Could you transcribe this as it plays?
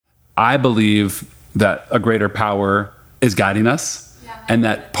I believe that a greater power is guiding us. And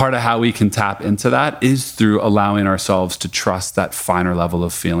that part of how we can tap into that is through allowing ourselves to trust that finer level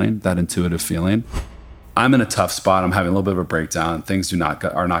of feeling, that intuitive feeling. I'm in a tough spot. I'm having a little bit of a breakdown. Things are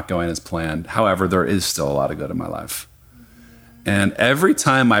not going as planned. However, there is still a lot of good in my life. And every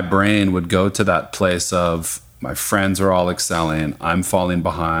time my brain would go to that place of my friends are all excelling, I'm falling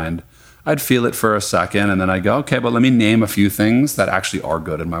behind, I'd feel it for a second. And then I'd go, okay, but let me name a few things that actually are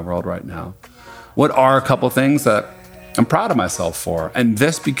good in my world right now. What are a couple things that I'm proud of myself for? And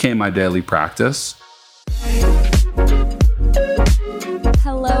this became my daily practice.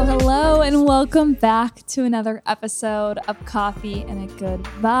 Hello, and welcome back to another episode of Coffee and a Good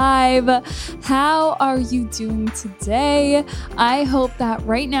Vibe. How are you doing today? I hope that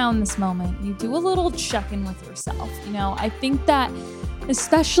right now in this moment, you do a little check-in with yourself. I think that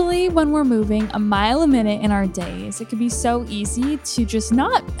especially when we're moving a mile a minute in our days, it can be so easy to just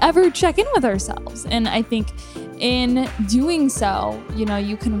not ever check in with ourselves. And I think in doing so,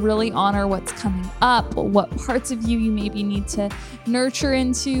 you can really honor what's coming up, what parts of you maybe need to nurture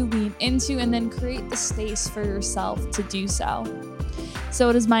into, lean into, and then create the space for yourself to do so. So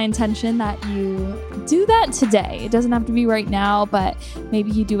it is my intention that you do that today. It doesn't have to be right now, but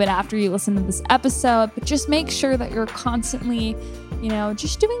maybe you do it after you listen to this episode. But just make sure that you're constantly,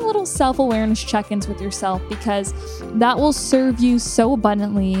 just doing little self-awareness check-ins with yourself, because that will serve you so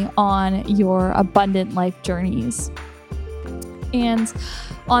abundantly on your abundant life journeys. And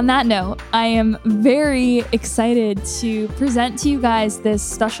on that note, I am very excited to present to you guys this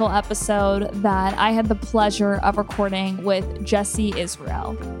special episode that I had the pleasure of recording with Jesse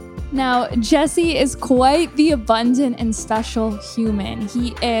Israel. Now, Jesse is quite the abundant and special human.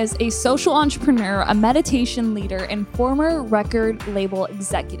 He is a social entrepreneur, a meditation leader, and former record label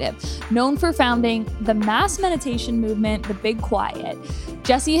executive, known for founding the mass meditation movement, The Big Quiet.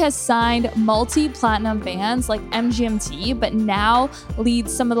 Jesse has signed multi-platinum bands like MGMT, but now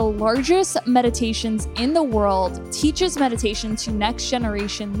leads some of the largest meditations in the world, teaches meditation to next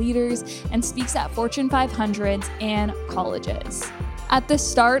generation leaders, and speaks at Fortune 500s and colleges. At the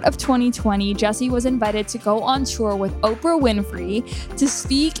start of 2020, Jesse was invited to go on tour with Oprah Winfrey to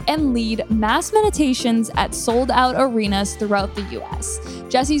speak and lead mass meditations at sold-out arenas throughout the U.S.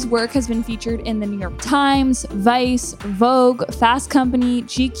 Jesse's work has been featured in the New York Times, Vice, Vogue, Fast Company,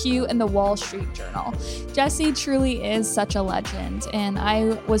 GQ, and the Wall Street Journal. Jesse truly is such a legend, and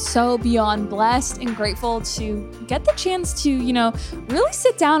I was so beyond blessed and grateful to get the chance to, really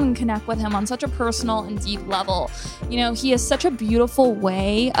sit down and connect with him on such a personal and deep level. He has such a beautiful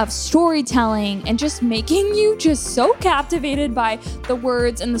way of storytelling and just making you just so captivated by the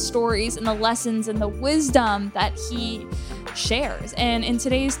words and the stories and the lessons and the wisdom that he shares. And in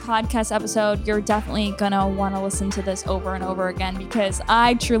today's podcast episode, you're definitely gonna want to listen to this over and over again, because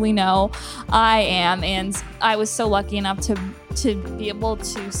I truly know I am, and I was so lucky enough to be able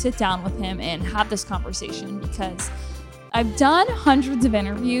to sit down with him and have this conversation, because I've done hundreds of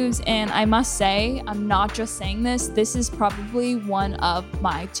interviews, and I must say, I'm not just saying this, this is probably one of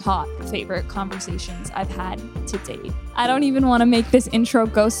my top favorite conversations I've had to date. I don't even want to make this intro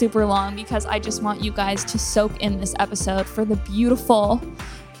go super long, because I just want you guys to soak in this episode for the beautiful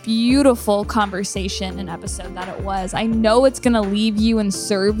conversation and episode that it was. I know it's going to leave you and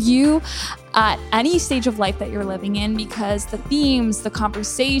serve you at any stage of life that you're living in, because the themes, the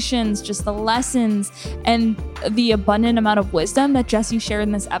conversations, just the lessons, and the abundant amount of wisdom that Jesse shared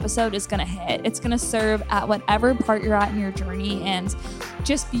in this episode is going to hit. It's going to serve at whatever part you're at in your journey, and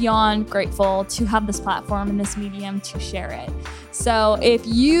just beyond grateful to have this platform and this medium to share it. So if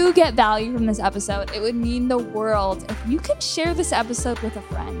you get value from this episode, it would mean the world if you can share this episode with a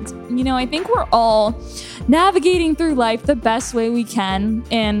friend. I think we're all navigating through life the best way we can,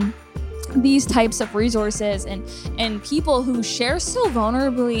 and these types of resources and people who share so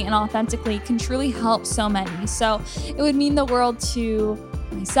vulnerably and authentically can truly help so many. So it would mean the world to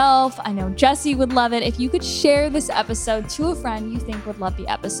myself. I know Jesse would love it if you could share this episode to a friend you think would love the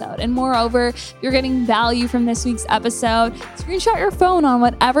episode. And moreover, if you're getting value from this week's episode, screenshot your phone on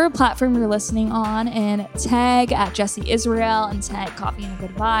whatever platform you're listening on and tag at Jesse Israel and tag Coffee and a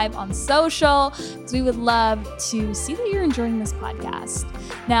Good Vibe on social, because we would love to see that you're enjoying this podcast.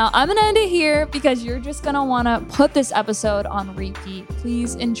 Now, I'm going to end it here because you're just going to want to put this episode on repeat.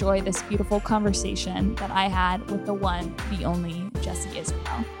 Please enjoy this beautiful conversation that I had with the one, the only Jesse Israel.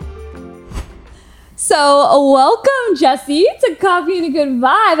 So welcome, Jesse, to Coffee and a Good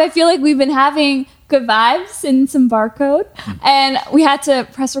Vibe. I feel like we've been having good vibes and some barcode, and we had to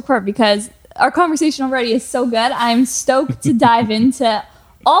press record because our conversation already is so good. I'm stoked to dive into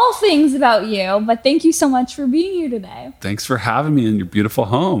all things about you, but thank you so much for being here today. Thanks for having me in your beautiful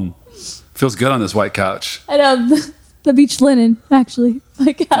home. Feels good on this white couch. I know the beach linen, actually.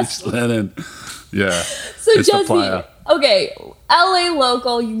 Beach linen. Yeah. So Jesse, okay, LA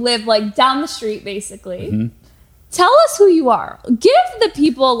local, you live like down the street basically. Mm-hmm. Tell us who you are. Give the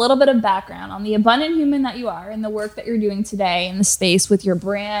people a little bit of background on the abundant human that you are and the work that you're doing today in the space with your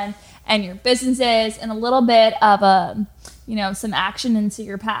brand and your businesses, and a little bit of some action into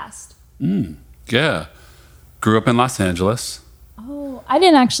your past. Yeah. Grew up in Los Angeles. Oh, I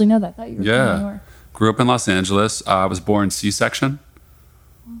didn't actually know that. I thought you were from New York. Grew up in Los Angeles. I was born C-section.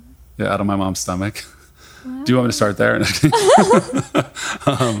 Yeah, out of my mom's stomach. Wow. Do you want me to start there? The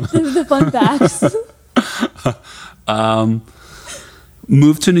fun facts.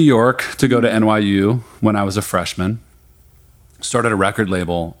 Moved to New York to go to NYU when I was a freshman. Started a record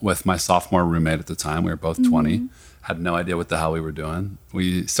label with my sophomore roommate at the time. We were both 20. Had no idea what the hell we were doing.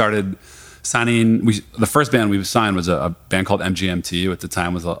 We started signing. The first band we signed was a band called MGMT. At the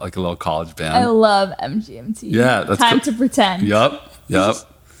time, was like a little college band. I love MGMT. Yeah, that's Time to Pretend. Yep.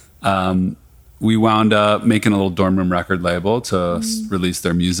 We wound up making a little dorm room record label to release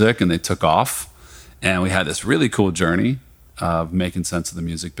their music, and they took off. And we had this really cool journey of making sense of the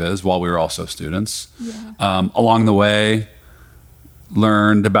music biz while we were also students. Yeah. Along the way,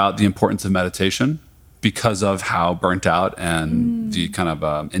 learned about the importance of meditation because of how burnt out and the kind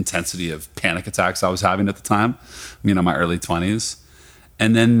of intensity of panic attacks I was having at the time, my early 20s.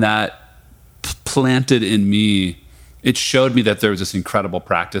 And then that planted in me, it showed me that there was this incredible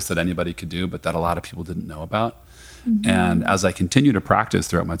practice that anybody could do, but that a lot of people didn't know about. Mm-hmm. And as I continued to practice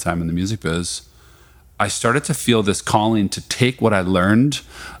throughout my time in the music biz, I started to feel this calling to take what I learned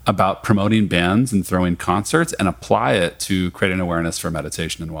about promoting bands and throwing concerts and apply it to creating awareness for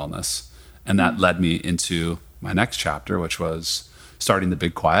meditation and wellness. And that led me into my next chapter, which was starting the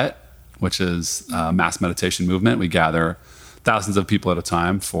Big Quiet, which is a mass meditation movement. We gather thousands of people at a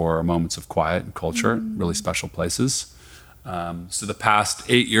time for moments of quiet and culture, really special places. So the past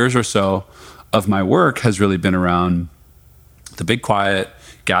 8 years or so of my work has really been around the Big Quiet,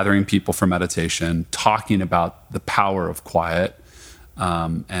 gathering people for meditation, talking about the power of quiet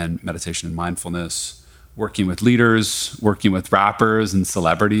and meditation and mindfulness, working with leaders, working with rappers and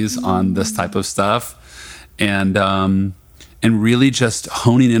celebrities on this type of stuff, and really just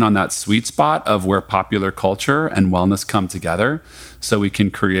honing in on that sweet spot of where popular culture and wellness come together so we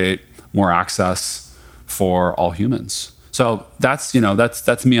can create more access for all humans. So that's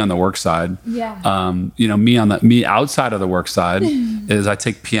me on the work side. Yeah. Me outside of the work side is I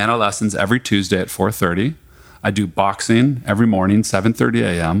take piano lessons every Tuesday at 4:30. I do boxing every morning, 7:30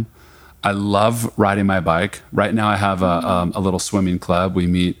 a.m. I love riding my bike. Right now I have a little swimming club. We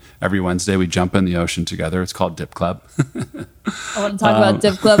meet every Wednesday. We jump in the ocean together. It's called Dip Club. I want to talk about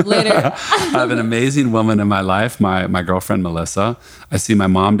Dip Club later. I have an amazing woman in my life, my girlfriend, Melissa. I see my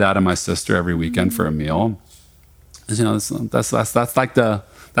mom, dad, and my sister every weekend for a meal. That's like the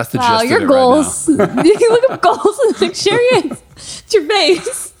gist of your it goals. Right now. You look up goals and like it's your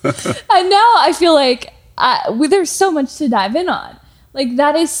face. And now I feel like there's so much to dive in on. Like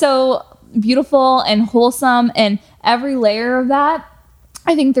that is so beautiful and wholesome, and every layer of that,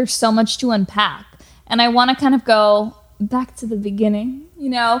 I think there's so much to unpack. And I want to kind of go back to the beginning,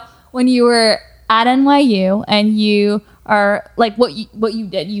 when you were at NYU and you are like what you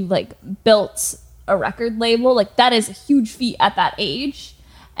did, you like built a record label. Like that is a huge feat at that age.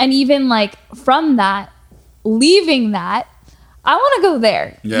 And even like from that, leaving that, I want to go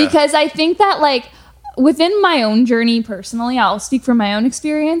there because I think that like within my own journey personally, I'll speak from my own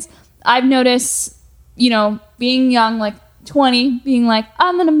experience. I've noticed, being young, like 20, being like,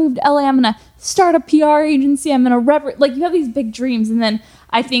 I'm going to move to LA. I'm going to start a PR agency. I'm going to like you have these big dreams. And then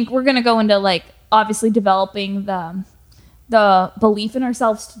I think we're going to go into like obviously developing the belief in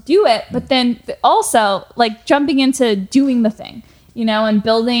ourselves to do it, but then also like jumping into doing the thing, and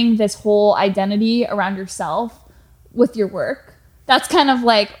building this whole identity around yourself with your work. That's kind of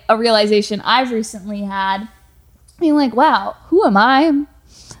like a realization I've recently had, being like, wow, who am I?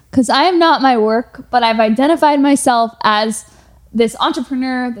 Because I am not my work, but I've identified myself as this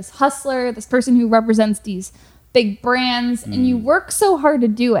entrepreneur, this hustler, this person who represents these big brands, and you work so hard to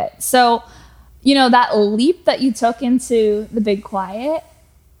do it. So that leap that you took into the Big Quiet,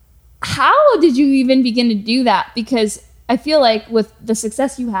 how did you even begin to do that? Because I feel like with the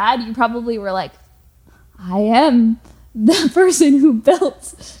success you had, you probably were like, I am the person who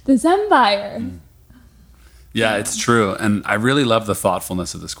built this empire. Yeah, it's true. And I really love the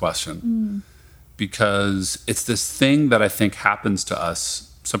thoughtfulness of this question because it's this thing that I think happens to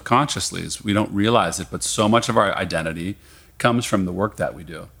us subconsciously. We don't realize it, but so much of our identity comes from the work that we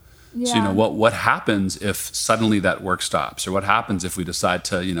do. So, what happens if suddenly that work stops, or what happens if we decide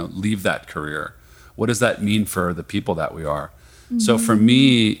to, leave that career? What does that mean for the people that we are? So for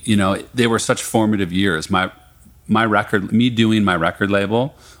me, they were such formative years. Me doing my record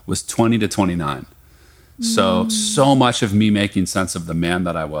label was 20 to 29. So much of me making sense of the man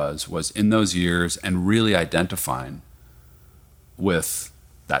that I was in those years and really identifying with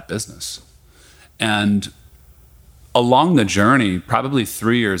that business. And along the journey, probably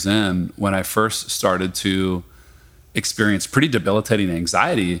 3 years in, when I first started to experience pretty debilitating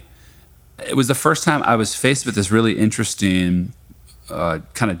anxiety, it was the first time I was faced with this really interesting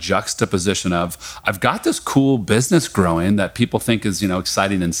kind of juxtaposition of, I've got this cool business growing that people think is,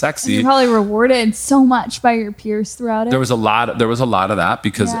 exciting and sexy. And you're probably rewarded so much by your peers throughout it. There was a lot of that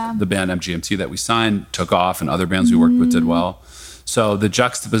because the band MGMT that we signed took off and other bands we worked with did well. So the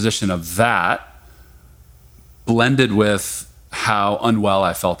juxtaposition of that blended with how unwell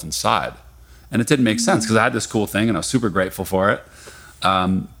I felt inside. And it didn't make sense because I had this cool thing and I was super grateful for it.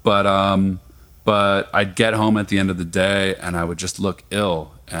 But I'd get home at the end of the day and I would just look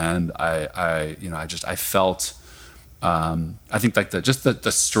ill. And I felt, I think like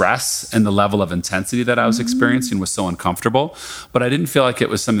the stress and the level of intensity that I was experiencing was so uncomfortable, but I didn't feel like it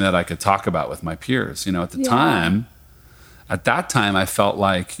was something that I could talk about with my peers. At that time, I felt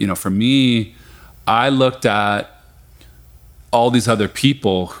like, for me, I looked at all these other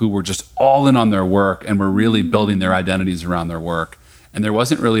people who were just all in on their work and were really building their identities around their work. And there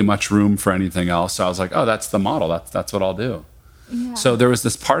wasn't really much room for anything else. So I was like, oh, that's the model. That's what I'll do. Yeah. So there was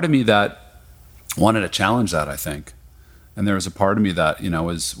this part of me that wanted to challenge that, I think. And there was a part of me that,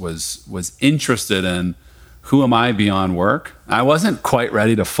 was interested in, who am I beyond work? I wasn't quite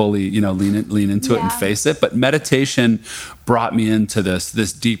ready to fully, lean into it and face it. But meditation brought me into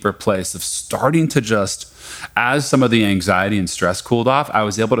this deeper place of starting to just, as some of the anxiety and stress cooled off, I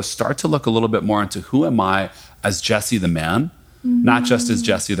was able to start to look a little bit more into who am I as Jesse the man, not just as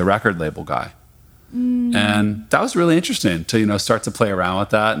Jesse the record label guy. And that was really interesting to, start to play around with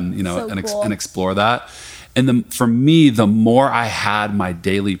that and, and explore that. And for me, the more I had my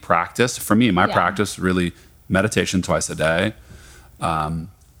daily practice, practice really meditation twice a day.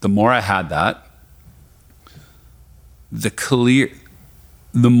 The more I had that, the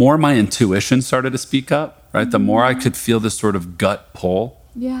more my intuition started to speak up, right? The more I could feel this sort of gut pull.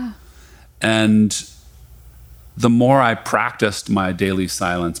 Yeah. And the more I practiced my daily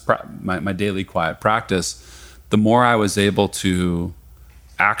silence, my daily quiet practice, the more I was able to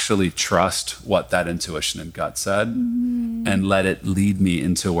actually trust what that intuition and gut said and let it lead me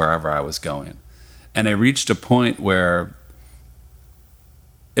into wherever I was going. And I reached a point where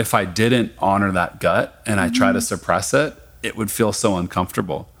if I didn't honor that gut and I try to suppress it, it would feel so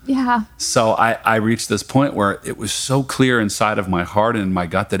uncomfortable. Yeah. So I reached this point where it was so clear inside of my heart and my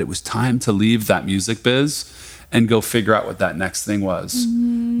gut that it was time to leave that music biz and go figure out what that next thing was.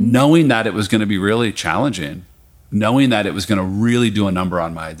 Knowing that it was going to be really challenging, knowing that it was going to really do a number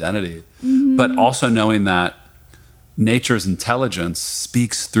on my identity, but also knowing that nature's intelligence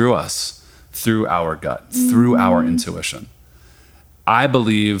speaks through us, through our gut, through our intuition. I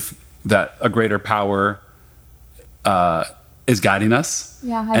believe that a greater power is guiding us.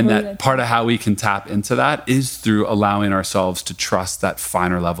 Yeah, and that part of how we can tap into that is through allowing ourselves to trust that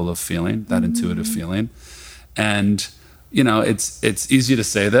finer level of feeling, that intuitive feeling. And, it's easy to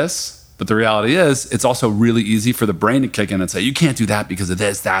say this, but the reality is it's also really easy for the brain to kick in and say, you can't do that because of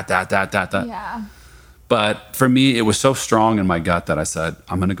this, that. Yeah. But for me, it was so strong in my gut that I said,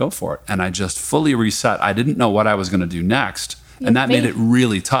 I'm going to go for it. And I just fully reset. I didn't know what I was going to do next. And that made it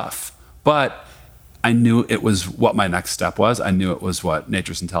really tough. But I knew it was what my next step was. I knew it was what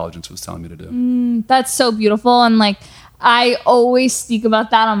nature's intelligence was telling me to do. That's so beautiful. And I always speak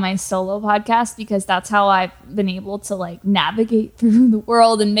about that on my solo podcast because that's how I've been able to navigate through the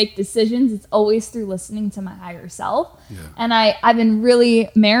world and make decisions. It's always through listening to my higher self. Yeah. And I've been really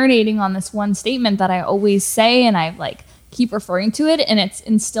marinating on this one statement that I always say, and I keep referring to it, and it's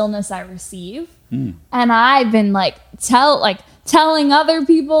in stillness I receive. And I've been telling other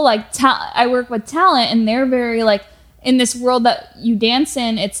people, I work with talent, and they're very in this world that you dance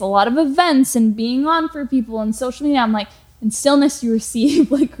in, it's a lot of events and being on for people and social media. I'm in stillness you receive,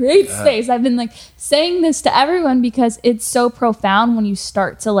 create space. I've been saying this to everyone because it's so profound when you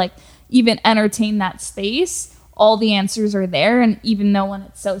start to even entertain that space. All the answers are there. And even though when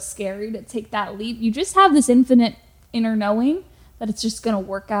it's so scary to take that leap, you just have this infinite inner knowing that it's just going to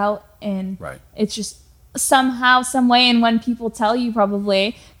work out. And it's just somehow, some way. And when people tell you,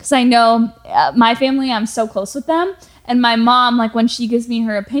 probably, because I know my family, I'm so close with them. And my mom, when she gives me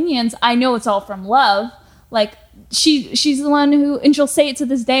her opinions, I know it's all from love. she's the one who, and she'll say it to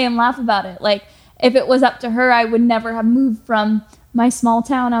this day and laugh about it. Like, if it was up to her, I would never have moved from my small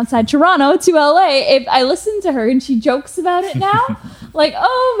town outside Toronto to LA if I listened to her, and she jokes about it now. Like,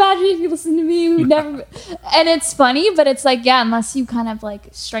 oh, imagine if you listened to me, we'd never. And it's funny, but it's like, yeah, unless you kind of like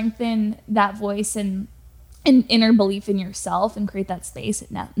strengthen that voice and an inner belief in yourself and create that space,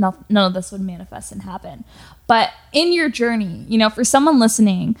 none of this would manifest and happen. But in your journey, you know, for someone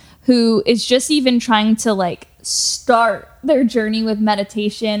listening who is just even trying to like start their journey with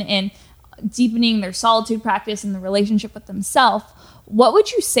meditation and deepening their solitude practice and the relationship with themselves, what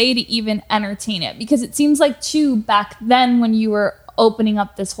would you say to even entertain it? Because it seems like too, back then when you were opening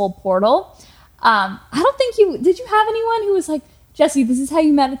up this whole portal, I don't think did you have anyone who was like, Jessie, this is how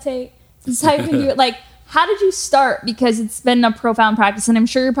you meditate, this is how you can do it? Like, how did you start? Because it's been a profound practice, and I'm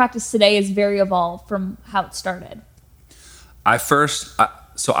sure your practice today is very evolved from how it started.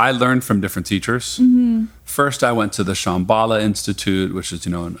 So I learned from different teachers. Mm-hmm. First, I went to the Shambhala Institute, which is,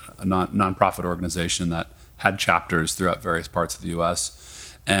 you know, a nonprofit organization that had chapters throughout various parts of the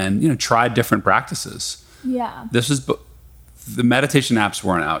U.S. and, you know, tried different practices. Yeah. The meditation apps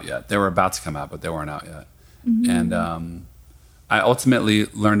weren't out yet. They were about to come out, but they weren't out yet. Mm-hmm. And I ultimately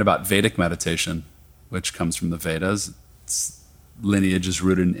learned about Vedic meditation, which comes from the Vedas. Its lineage is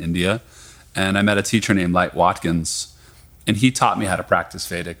rooted in India. And I met a teacher named Light Watkins, and he taught me how to practice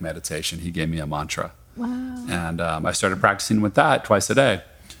Vedic meditation. He gave me a mantra. Wow. And I started practicing with that twice a day.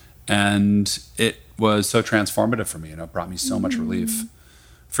 And it was so transformative for me. You know, it brought me so much relief.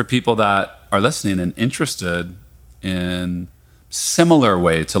 For people that are listening and interested in similar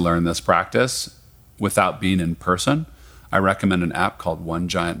way to learn this practice without being in person, I recommend an app called One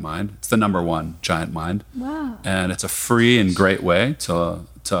Giant Mind. It's the number one Giant Mind. Wow. And it's a free and great way to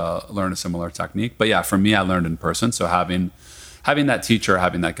learn a similar technique. But yeah, for me, I learned in person. So having that teacher,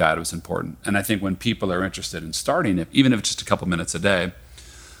 having that guide was important. And I think when people are interested in starting, even if it's just a couple minutes a day,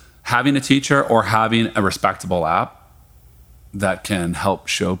 having a teacher or having a respectable app that can help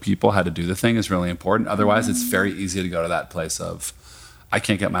show people how to do the thing is really important. Otherwise, it's very easy to go to that place of, I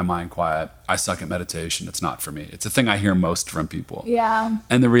can't get my mind quiet. I suck at meditation. It's not for me. It's a thing I hear most from people. Yeah.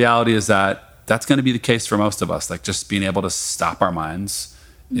 And the reality is that that's going to be the case for most of us. Like, just being able to stop our minds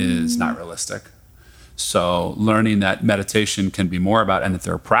is not realistic. So learning that meditation can be more about, and that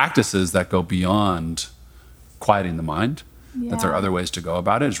there are practices that go beyond quieting the mind, that there are other ways to go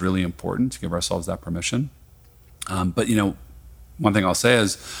about it, is really important to give ourselves that permission. But, you know, one thing I'll say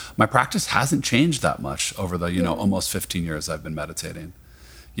is my practice hasn't changed that much over the, you know, almost 15 years I've been meditating.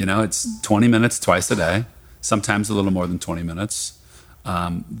 You know, it's 20 minutes twice a day, sometimes a little more than 20 minutes.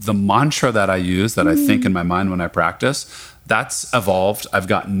 The mantra that I use, that I think in my mind when I practice, that's evolved. I've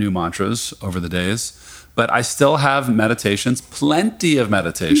gotten new mantras over the days, but I still have meditations, plenty of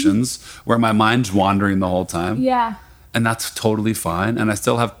meditations where my mind's wandering the whole time. Yeah. And that's totally fine. And I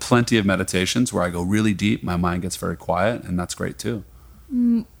still have plenty of meditations where I go really deep, my mind gets very quiet, and that's great too.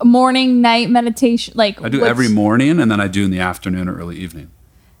 Morning, night meditation, like I do every morning, and then I do in the afternoon or early evening.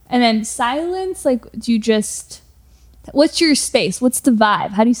 And then silence, like, do you just, what's your space? What's the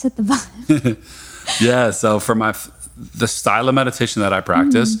vibe? How do you set the vibe? Yeah, so for the style of meditation that I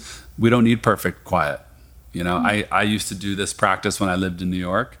practice, we don't need perfect quiet. You know, I used to do this practice when I lived in New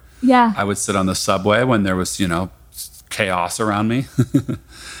York. Yeah. I would sit on the subway when there was, you know, chaos around me,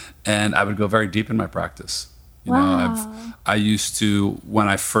 and I would go very deep in my practice. You know, I used to, when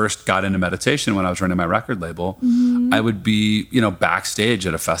I first got into meditation, when I was running my record label, I would be, you know, backstage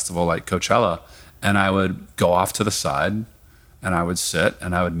at a festival like Coachella, and I would go off to the side and I would sit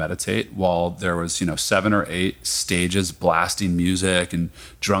and I would meditate while there was, you know, 7 or 8 stages blasting music and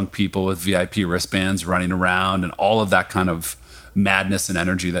drunk people with VIP wristbands running around and all of that kind of madness and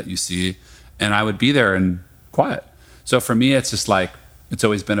energy that you see. And I would be there and quiet. So for me, it's just like, it's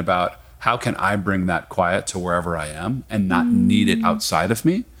always been about, how can I bring that quiet to wherever I am and not need it outside of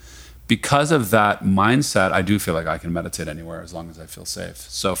me? Because of that mindset, I do feel like I can meditate anywhere as long as I feel safe.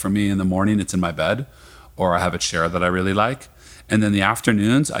 So for me, in the morning, it's in my bed, or I have a chair that I really like. And then the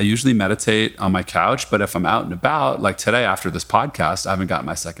afternoons, I usually meditate on my couch. But if I'm out and about, like today after this podcast, I haven't gotten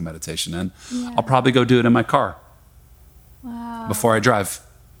my second meditation in. Yeah. I'll probably go do it in my car. Wow. Before I drive,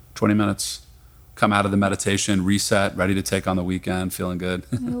 20 minutes. Come out of the meditation, reset, ready to take on the weekend, feeling good.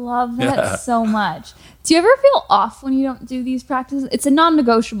 I love that so much. Do you ever feel off when you don't do these practices? It's a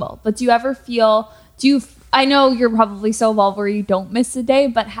non-negotiable, but do you ever feel, I know you're probably so evolved where you don't miss a day,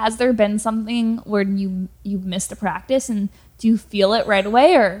 but has there been something where you've missed a practice, and do you feel it right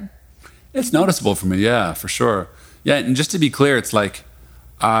away, or? It's noticeable for me, yeah, for sure. Yeah, and just to be clear, it's like,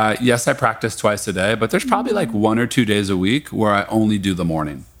 yes, I practice twice a day, but there's probably like 1 or 2 days a week where I only do the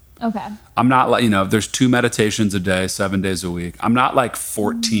morning. Okay. I'm not like, there's 2 meditations a day, 7 days a week. I'm not like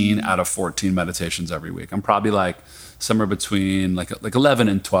 14 out of 14 meditations every week. I'm probably like somewhere between like 11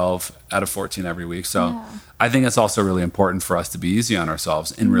 and 12 out of 14 every week. So I think it's also really important for us to be easy on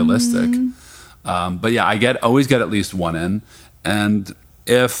ourselves and realistic. But yeah, always get at least 1 in. And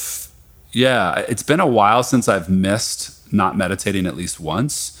it's been a while since I've missed not meditating at least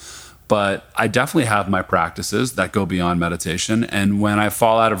once. But I definitely have my practices that go beyond meditation. And when I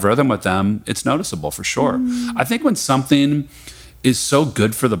fall out of rhythm with them, it's noticeable for sure. I think when something is so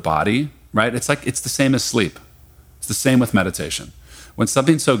good for the body, right? It's the same as sleep. It's the same with meditation. When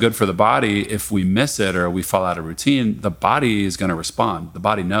something's so good for the body, if we miss it or we fall out of routine, the body is going to respond. The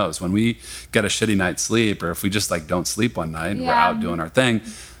body knows. When we get a shitty night's sleep, or if we just like don't sleep one night, we're out doing our thing,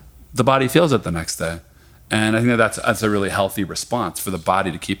 the body feels it the next day. And I think that's a really healthy response for the body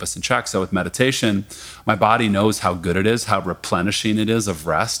to keep us in check. So with meditation, my body knows how good it is, how replenishing it is of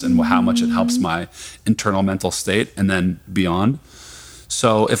rest, and how much it helps my internal mental state and then beyond.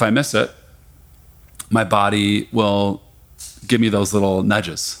 So if I miss it, my body will give me those little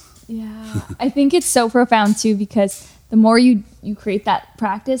nudges. Yeah, I think it's so profound too, because the more you create that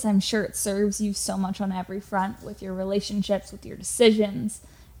practice, I'm sure it serves you so much on every front, with your relationships, with your decisions,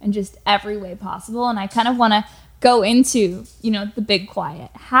 and just every way possible. And I kind of want to go into, the big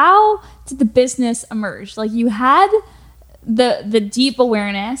quiet. How did the business emerge? Like, you had the deep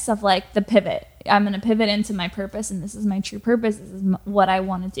awareness of like the pivot. I'm going to pivot into my purpose, and this is my true purpose. This is what I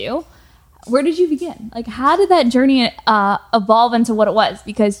want to do. Where did you begin? Like, how did that journey evolve into what it was?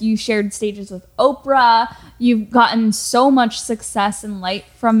 Because you shared stages with Oprah. You've gotten so much success and light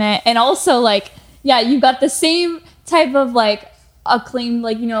from it. And also, like, you got the same type of like acclaimed,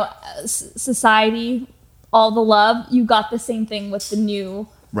 like, society, all the love. You got the same thing with the new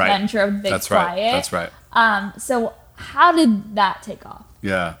venture of Big Quiet. That's right. So how did that take off?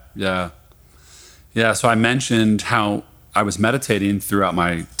 Yeah. So I mentioned how I was meditating throughout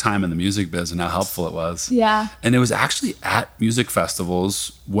my time in the music biz and how helpful it was. Yeah. And it was actually at music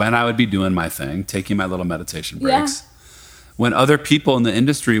festivals when I would be doing my thing, taking my little meditation breaks, when other people in the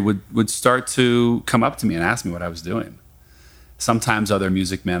industry would start to come up to me and ask me what I was doing. Sometimes other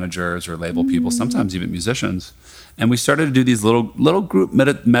music managers or label people, sometimes even musicians. And we started to do these little group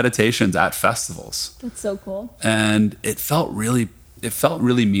meditations at festivals. That's so cool. And it felt really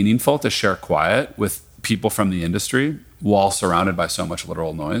meaningful to share quiet with people from the industry while surrounded by so much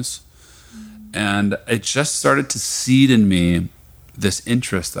literal noise. And it just started to seed in me this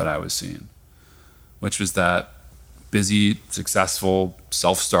interest that I was seeing, which was that busy, successful,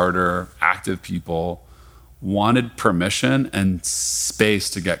 self-starter, active people wanted permission and space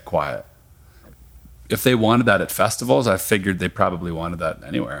to get quiet. If they wanted that at festivals, I figured they probably wanted that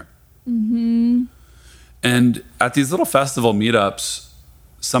anywhere. And at these little festival meetups,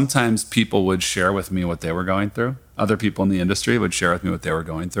 sometimes people would share with me what they were going through. Other people in the industry would share with me what they were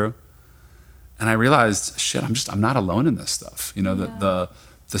going through. And I realized, shit, I'm not alone in this stuff. The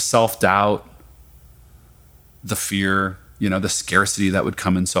self-doubt, the fear, the scarcity that would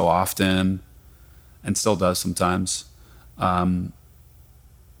come in so often, and still does sometimes. Other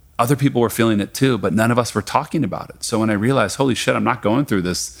people were feeling it too, but none of us were talking about it. So when I realized, holy shit, I'm not going through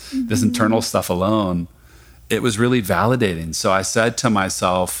this internal stuff alone, it was really validating. So I said to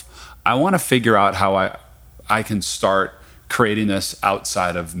myself, I want to figure out how I can start creating this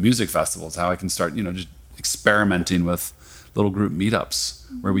outside of music festivals, how I can start, just experimenting with little group meetups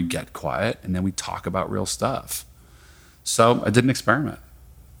where we get quiet and then we talk about real stuff. So I did an experiment.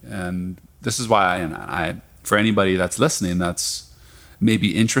 And this is why I for anybody that's listening, that's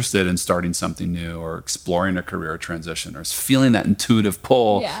maybe interested in starting something new or exploring a career transition or is feeling that intuitive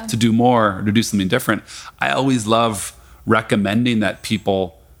pull to do more or to do something different, I always love recommending that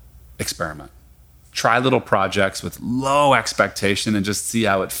people experiment. Try little projects with low expectation and just see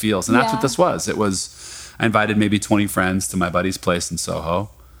how it feels. And that's what this was. I invited maybe 20 friends to my buddy's place in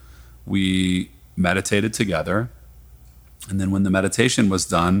Soho. We meditated together. And then when the meditation was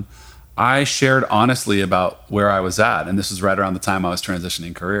done, I shared honestly about where I was at. And this was right around the time I was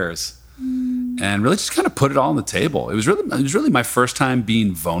transitioning careers. And really just kind of put it all on the table. It was really my first time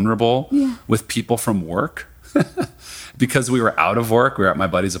being vulnerable with people from work. Because we were out of work, we were at my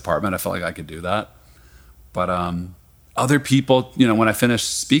buddy's apartment. I felt like I could do that. But other people, when I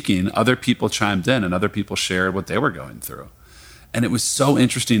finished speaking, other people chimed in and other people shared what they were going through. And it was so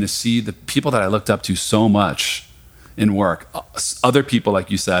interesting to see the people that I looked up to so much in work, other people, like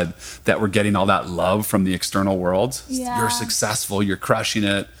you said, that were getting all that love from the external world. You're successful, you're crushing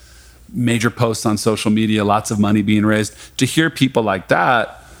it, major posts on social media, lots of money being raised. To hear people like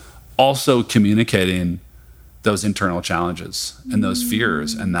that also communicating those internal challenges and those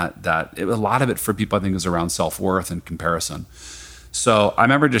fears. And a lot of it for people, I think, is around self-worth and comparison. So I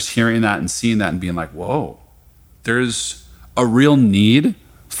remember just hearing that and seeing that and being like, whoa, there's a real need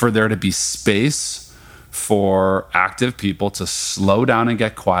for there to be space for active people to slow down and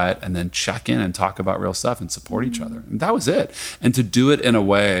get quiet and then check in and talk about real stuff and support each other. And that was it. And to do it in a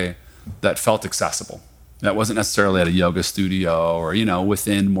way that felt accessible. That wasn't necessarily at a yoga studio or,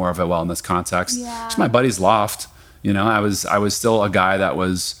 within more of a wellness context. Yeah. Just my buddy's loft. I was still a guy that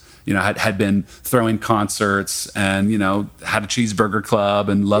was, had been throwing concerts and, had a cheeseburger club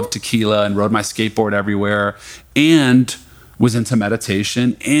and loved tequila and rode my skateboard everywhere and was into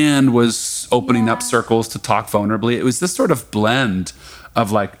meditation and was opening up circles to talk vulnerably. It was this sort of blend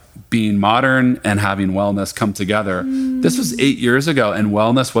of like being modern and having wellness come together. This was 8 years ago and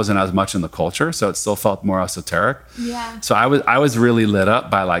wellness wasn't as much in the culture. So it still felt more esoteric. Yeah. So I was really lit up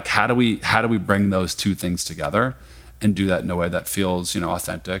by like, how do we bring those two things together and do that in a way that feels,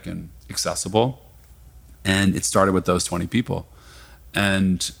 authentic and accessible. And it started with those 20 people.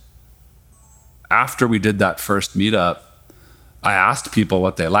 And after we did that first meetup, I asked people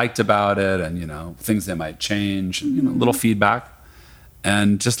what they liked about it and, things they might change, and, little feedback,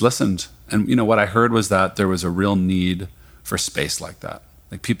 and just listened. And, what I heard was that there was a real need for space like that.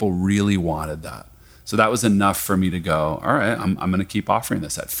 Like people really wanted that. So that was enough for me to go, all right, I'm going to keep offering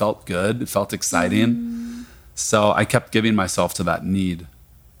this. It felt good. It felt exciting. So I kept giving myself to that need.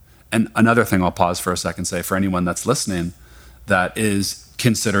 And another thing I'll pause for a second, say for anyone that's listening that is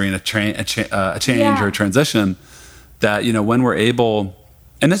considering a change or a transition, that, when we're able,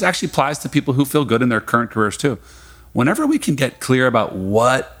 and this actually applies to people who feel good in their current careers too, whenever we can get clear about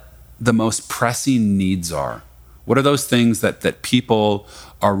what the most pressing needs are, what are those things that people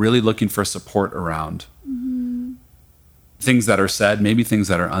are really looking for support around, things that are said, maybe things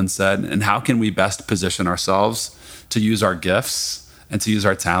that are unsaid, and how can we best position ourselves to use our gifts and to use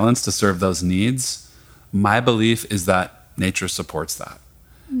our talents to serve those needs? My belief is that nature supports that.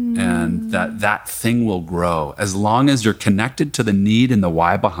 And that thing will grow as long as you're connected to the need and the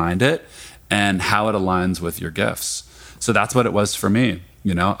why behind it and how it aligns with your gifts. So that's what it was for me.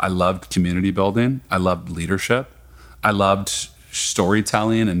 I loved community building. I loved leadership. I loved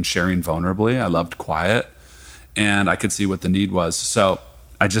storytelling and sharing vulnerably. I loved quiet. And I could see what the need was. So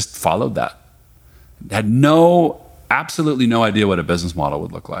I just followed that. Had absolutely no idea what a business model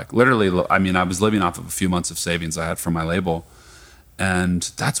would look like. Literally, I was living off of a few months of savings I had from my label. And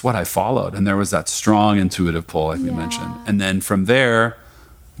that's what I followed. And there was that strong intuitive pull, like we mentioned. And then from there,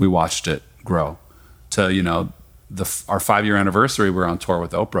 we watched it grow to, our 5-year anniversary. We're on tour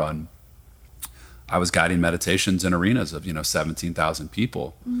with Oprah. And I was guiding meditations in arenas of, 17,000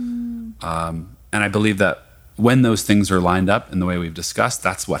 people. And I believe that when those things are lined up in the way we've discussed,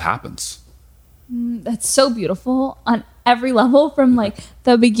 that's what happens. That's so beautiful on every level, from like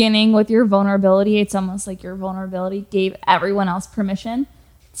the beginning with your vulnerability. It's almost like your vulnerability gave everyone else permission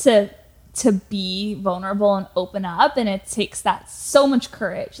to be vulnerable and open up. And it takes that so much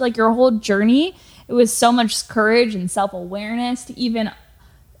courage. Like your whole journey, it was so much courage and self-awareness to even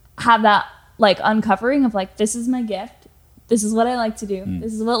have that like uncovering of like, this is my gift. This is what I like to do.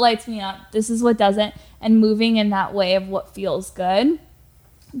 This is what lights me up. This is what doesn't. And moving in that way of what feels good.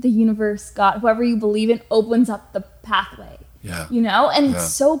 The universe, God, whoever you believe in, opens up the pathway. Yeah. And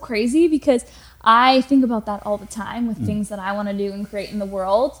it's so crazy because I think about that all the time with things that I want to do and create in the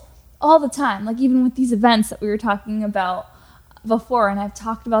world all the time. Like even with these events that we were talking about before, and I've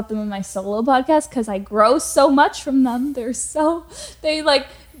talked about them in my solo podcast because I grow so much from them. There's so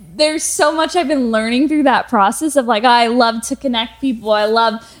much I've been learning through that process of like, I love to connect people. I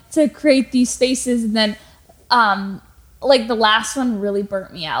love to create these spaces. And then, like the last one really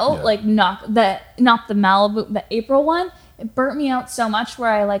burnt me out. Like not the Malibu, the April one, it burnt me out so much where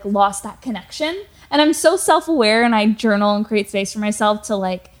I like lost that connection. And I'm so self-aware and I journal and create space for myself to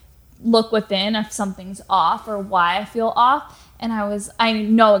like look within if something's off or why I feel off. And I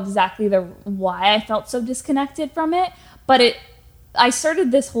know exactly why I felt so disconnected from it. But I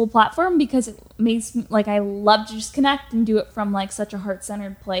started this whole platform because it makes me like, I love to just connect and do it from like such a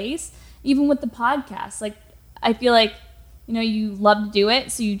heart-centered place. Even with the podcast, like I feel like, you love to do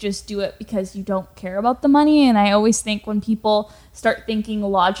it, so you just do it because you don't care about the money. And I always think when people start thinking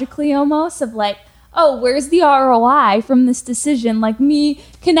logically almost of like, oh, where's the ROI from this decision? Like me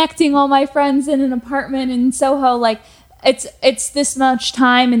connecting all my friends in an apartment in Soho, like it's this much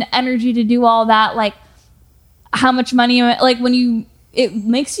time and energy to do all that. Like how much money, like it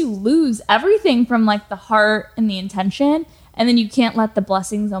makes you lose everything from like the heart and the intention. And then you can't let the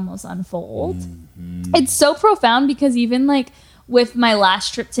blessings almost unfold. It's so profound because even like with my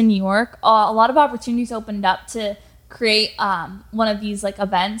last trip to New York, a lot of opportunities opened up to create one of these like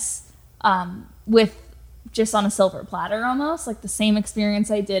events with just on a silver platter almost, like the same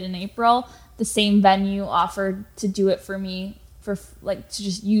experience I did in April. The same venue offered to do it for me, for like to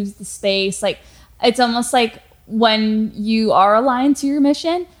just use the space. Like it's almost like when you are aligned to your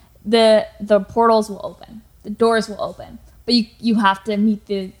mission, the portals will open, the doors will open, but you have to meet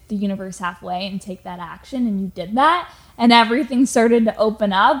the universe halfway and take that action, and you did that, and everything started to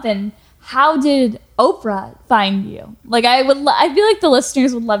open up. And how did Oprah find you? Like I feel like the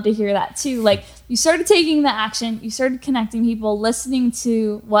listeners would love to hear that too. Like you started taking the action, you started connecting people, listening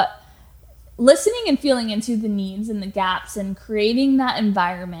and feeling into the needs and the gaps and creating that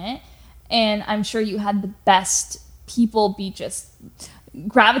environment. And I'm sure you had the best people be just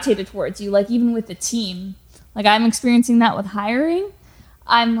gravitated towards you. Like even with the team, like I'm experiencing that with hiring.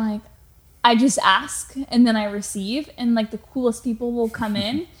 I'm like, I just ask and then I receive, and like the coolest people will come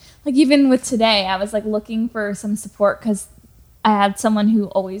in. Like even with today, I was like looking for some support because I had someone who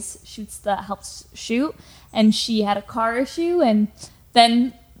always helps shoot, and she had a car issue. And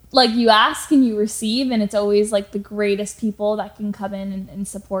then like you ask and you receive, and it's always like the greatest people that can come in and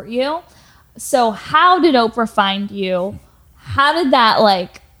support you. So how did Oprah find you? How did that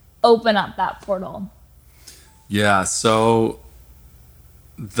like open up that portal? Yeah, so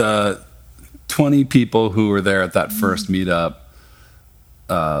the 20 people who were there at that first meetup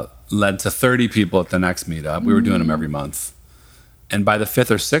led to 30 people at the next meetup. We were doing them every month. And by the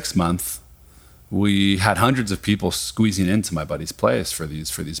 5th or 6th month, we had hundreds of people squeezing into my buddy's place for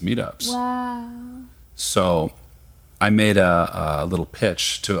these meetups. Wow. So I made a little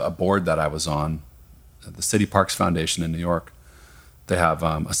pitch to a board that I was on, the City Parks Foundation in New York. They have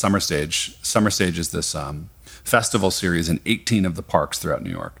a summer stage. Summer stage is this festival series in 18 of the parks throughout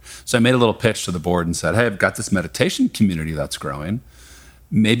New York. So I made a little pitch to the board and said, hey, I've got this meditation community that's growing.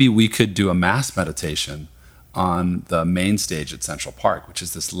 Maybe we could do a mass meditation on the main stage at Central Park, which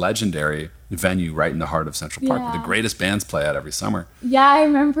is this legendary venue right in the heart of Central Park where the greatest bands play at every summer. Yeah, I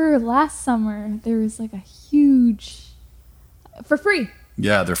remember last summer there was like a huge, for free.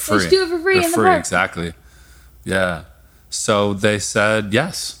 Yeah, they're free. Let's do it for free in the park. Exactly. Yeah. So they said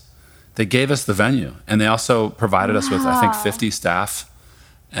yes. They gave us the venue, and they also provided us with, I think, 50 staff.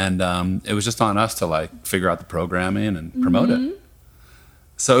 And it was just on us to like figure out the programming and promote it.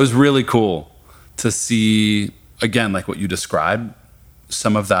 So it was really cool to see, again, like what you described,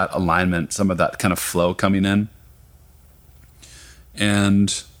 some of that alignment, some of that kind of flow coming in.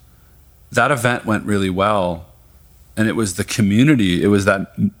 And that event went really well. And it was the community, it was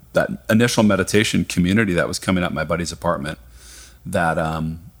that initial meditation community that was coming up my buddy's apartment that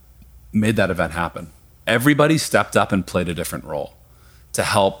made that event happen. Everybody stepped up and played a different role to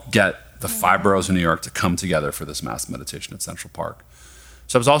help get the 5 boroughs of New York to come together for this mass meditation at Central Park.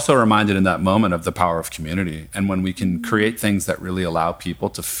 So I was also reminded in that moment of the power of community, and when we can create things that really allow people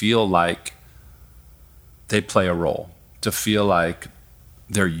to feel like they play a role, to feel like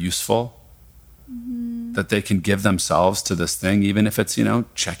they're useful, that they can give themselves to this thing, even if it's,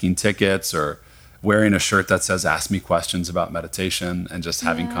 checking tickets or wearing a shirt that says, ask me questions about meditation, and just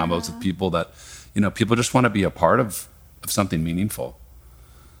having combos with people that, people just want to be a part of something meaningful.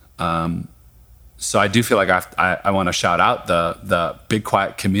 So I do feel like I want to shout out the Big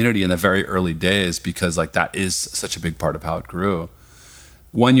Quiet community in the very early days, because like that is such a big part of how it grew.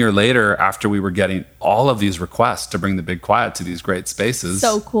 1 year later, after we were getting all of these requests to bring the Big Quiet to these great spaces.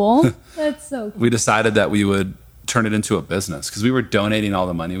 So cool. That's so cool. We decided that we would turn it into a business, because we were donating all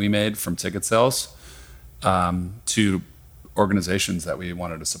the money we made from ticket sales to organizations that we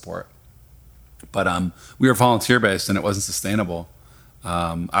wanted to support. But we were volunteer based, and it wasn't sustainable.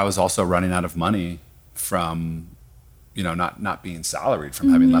 I was also running out of money from, not being salaried, from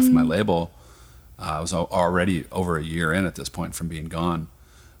having left my label. I was already over a year in at this point from being gone.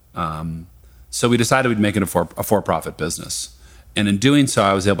 So we decided we'd make it a for-profit business. And in doing so,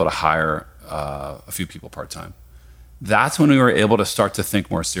 I was able to hire a few people part-time. That's when we were able to start to think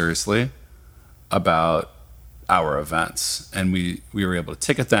more seriously about our events. And we were able to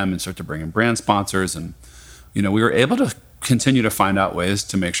ticket them and start to bring in brand sponsors. And, we were able to continue to find out ways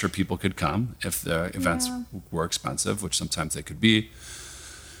to make sure people could come if the events were expensive, which sometimes they could be.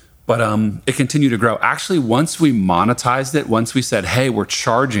 But it continued to grow. Actually, once we monetized it, once we said, hey, we're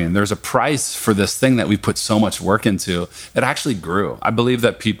charging, there's a price for this thing that we put so much work into, it actually grew. I believe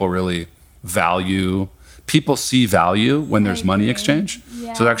that people really people see value when there's money exchange.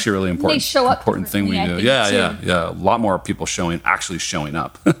 Yeah. So it's actually a really important, thing we do. Yeah. A lot more people actually showing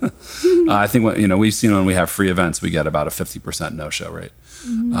up. I think we've seen when we have free events, we get about a 50% no-show rate.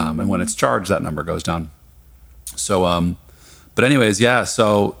 And when it's charged, that number goes down. So, But anyways, yeah.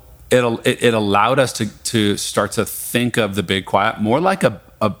 So it allowed us to start to think of the Big Quiet more like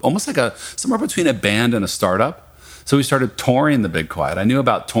almost like somewhere between a band and a startup. So we started touring the Big Quiet. I knew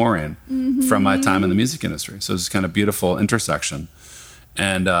about touring from my time in the music industry. So it was this kind of beautiful intersection.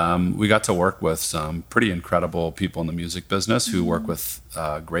 And we got to work with some pretty incredible people in the music business who work with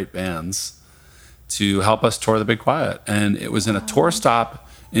great bands to help us tour the Big Quiet. And it was in a tour stop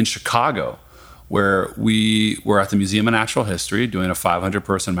in Chicago where we were at the Museum of Natural History doing a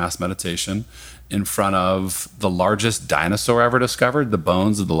 500-person mass meditation in front of the largest dinosaur ever discovered, the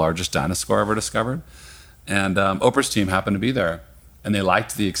bones of the largest dinosaur ever discovered. And Oprah's team happened to be there, and they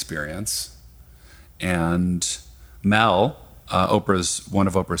liked the experience. And Mel, one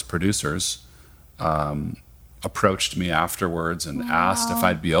of Oprah's producers, approached me afterwards and asked if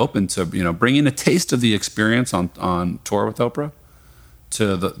I'd be open to bringing a taste of the experience on tour with Oprah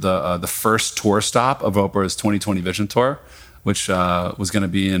to the first tour stop of Oprah's 2020 Vision Tour, which was going to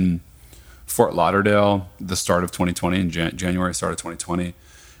be in Fort Lauderdale, the start of 2020, in January, start of 2020.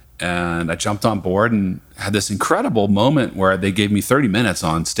 And I jumped on board and had this incredible moment where they gave me 30 minutes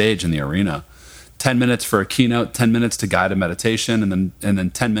on stage in the arena, 10 minutes for a keynote, 10 minutes to guide a meditation, and then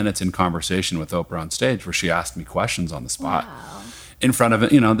 10 minutes in conversation with Oprah on stage where she asked me questions on the spot in front of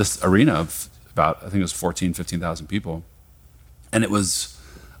this arena of about, I think it was 15,000 people. And it was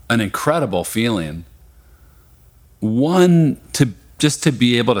an incredible feeling. One, to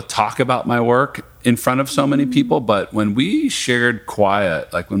be able to talk about my work in front of so many people. But when we shared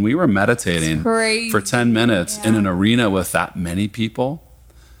quiet, like when we were meditating for 10 minutes in an arena with that many people,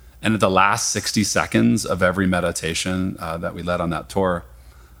 and at the last 60 seconds of every meditation that we led on that tour,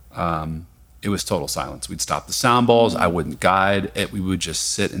 it was total silence. We'd stop the sound bowls. I wouldn't guide it. We would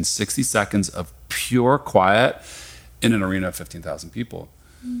just sit in 60 seconds of pure quiet in an arena of 15,000 people.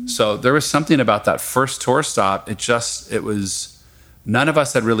 So there was something about that first tour stop. It was, none of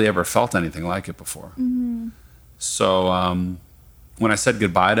us had really ever felt anything like it before. So when I said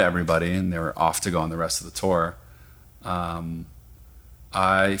goodbye to everybody and they were off to go on the rest of the tour,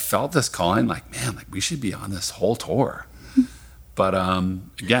 I felt this calling, like, man, like we should be on this whole tour. But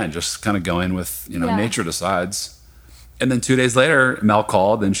again, just kind of going with, nature decides. And then 2 days later, Mel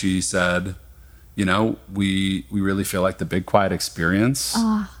called and she said, we really feel like the Big Quiet experience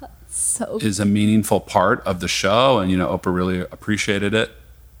is a meaningful part of the show. And, Oprah really appreciated it.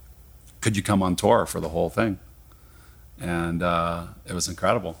 Could you come on tour for the whole thing? And it was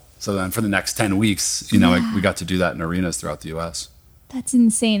incredible. So then for the next 10 weeks, we got to do that in arenas throughout the U.S. That's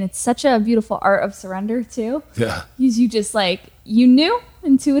insane. It's such a beautiful art of surrender too. Yeah. You just you knew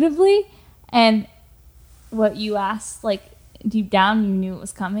intuitively, and what you asked, deep down, you knew it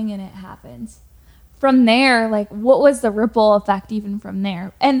was coming and it happened. From there, what was the ripple effect even from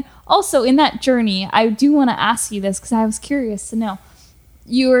there? And also in that journey, I do want to ask you this because I was curious to know.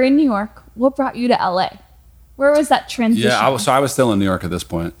 You were in New York. What brought you to LA? Where was that transition? Yeah, I was still in New York at this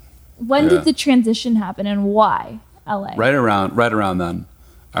point. When did the transition happen and why LA? Right around then,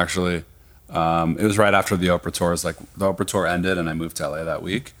 actually. It was right after the Oprah tour. The Oprah tour ended and I moved to LA that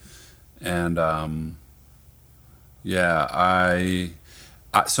week. And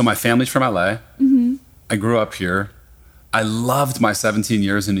so my family's from LA. I grew up here. I loved my 17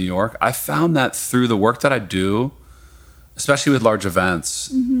 years in New York. I found that through the work that I do, especially with large events,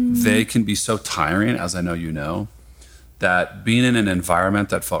 they can be so tiring, as I know you know, that being in an environment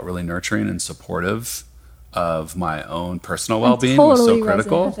that felt really nurturing and supportive of my own personal well-being was so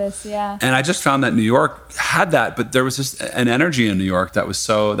critical. With this, yeah. And I just found that New York had that, but there was just an energy in New York that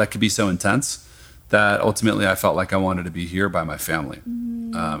could be so intense that ultimately I felt like I wanted to be here by my family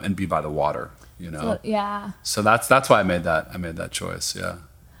and be by the water, So, yeah. So that's why I made that choice. Yeah.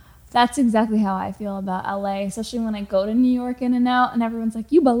 That's exactly how I feel about LA, especially when I go to New York in and out and everyone's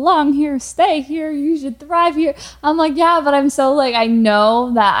like, you belong here, stay here, you should thrive here. I'm like, yeah, but I'm so I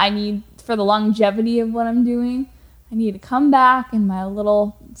know that I need, for the longevity of what I'm doing, I need to come back in my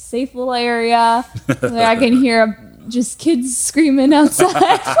safe little area where I can hear just kids screaming outside.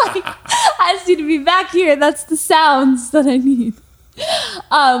 I just need to be back here. That's the sounds that I need.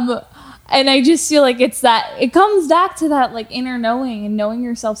 And I just feel like it comes back to that inner knowing and knowing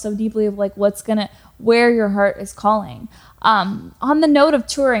yourself so deeply of where your heart is calling. On the note of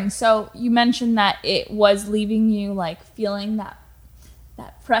touring, so you mentioned that it was leaving you feeling that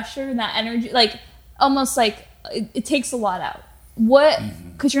pressure, that energy, almost it takes a lot out.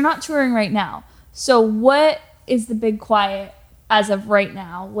 Because you're not touring right now. So what is the Big Quiet as of right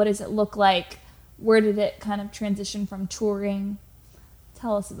now? What does it look like? Where did it kind of transition from touring?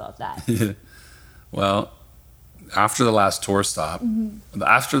 Tell us about that. Well, after the last tour stop,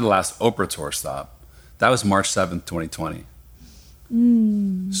 after the last Oprah tour stop, that was March 7th, 2020.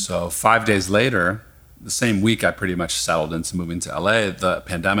 So 5 days later, the same week I pretty much settled into moving to LA, the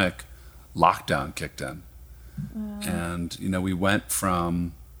pandemic lockdown kicked in. And, we went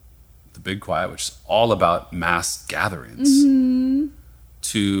from the Big Quiet, which is all about mass gatherings,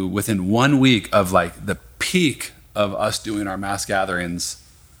 to within 1 week of like the peak of us doing our mass gatherings,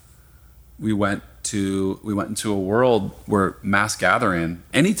 we went into a world where mass gathering,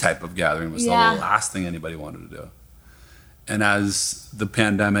 any type of gathering, was the last thing anybody wanted to do. And as the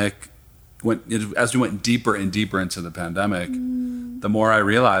pandemic as we went deeper and deeper into the pandemic, the more I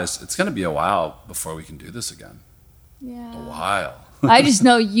realized it's going to be a while before we can do this again. Yeah. A while. I just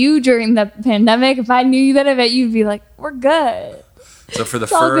know you during the pandemic. If I knew you then, I bet you'd be like, we're good. So for the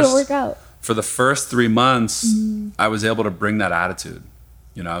it's all gonna work out. For the first 3 months, I was able to bring that attitude.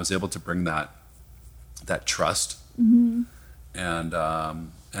 I was able to bring that trust. And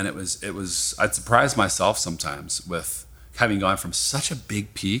it was I'd surprise myself sometimes with having gone from such a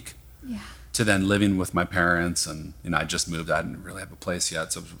big peak to then living with my parents. And, I just moved. I didn't really have a place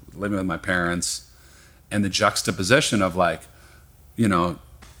yet. So living with my parents and the juxtaposition of like,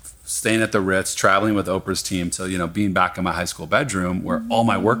 staying at the Ritz, traveling with Oprah's team to, being back in my high school bedroom where all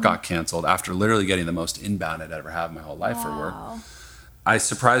my work got canceled after literally getting the most inbound I'd ever had in my whole life for work. I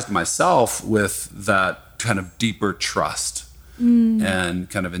surprised myself with that kind of deeper trust and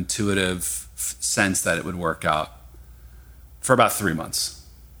kind of intuitive sense that it would work out for about 3 months.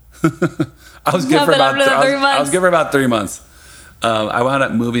 I was good for about 3 months. I wound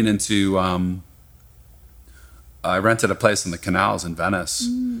up moving into, I rented a place in the canals in Venice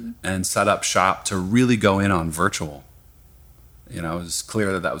and set up shop to really go in on virtual. It was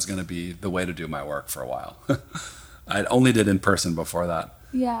clear that was going to be the way to do my work for a while. I only did in person before that.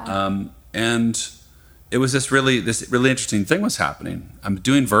 Yeah. And it was this really interesting thing was happening. I'm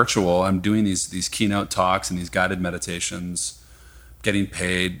doing virtual. I'm doing these keynote talks and these guided meditations, getting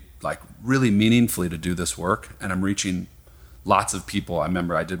paid like really meaningfully to do this work. And I'm reaching lots of people. I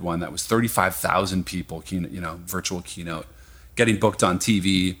remember I did one that was 35,000 people, virtual keynote, getting booked on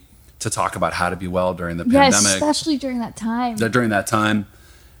TV to talk about how to be well during the pandemic. Especially during that time.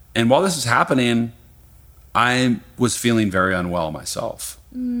 And while this was happening, I was feeling very unwell myself.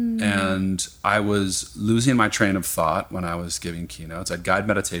 And I was losing my train of thought when I was giving keynotes. I'd guide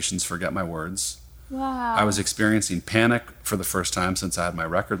meditations, forget my words. Wow. I was experiencing panic for the first time since I had my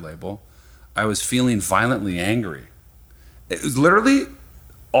record label. I was feeling violently angry. It was literally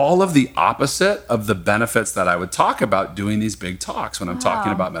all of the opposite of the benefits that I would talk about doing these big talks when I'm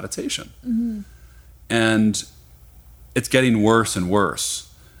talking about meditation. And it's getting worse and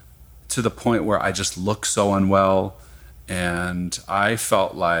worse to the point where I just look so unwell. And I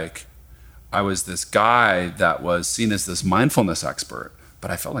felt like I was this guy that was seen as this mindfulness expert,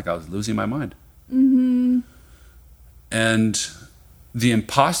 but I felt like I was losing my mind. And the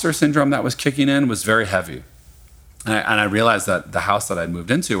imposter syndrome that was kicking in was very heavy. And I realized that the house that I'd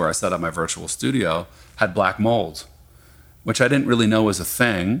moved into, where I set up my virtual studio, had black mold, which I didn't really know was a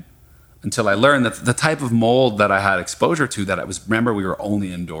thing until I learned that the type of mold that I had exposure to, remember we were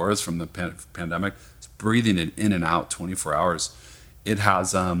only indoors from the pandemic, breathing it in and out 24 hours. It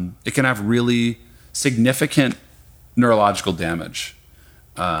can have really significant neurological damage.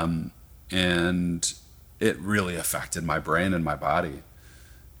 And it really affected my brain and my body.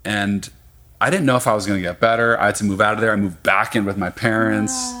 And I didn't know if I was going to get better. I had to move out of there. I moved back in with my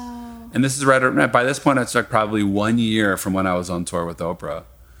parents. Wow. And this is by this point, it's like probably 1 year from when I was on tour with Oprah.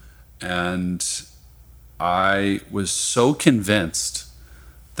 And I was so convinced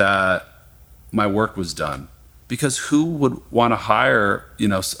that my work was done, because who would want to hire,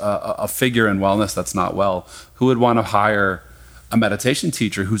 a figure in wellness that's not well? Who would want to hire a meditation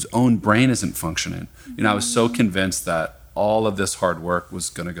teacher whose own brain isn't functioning? I was so convinced that all of this hard work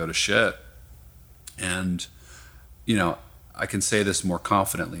was going to go to shit. And, I can say this more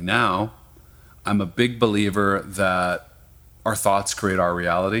confidently now. I'm a big believer that our thoughts create our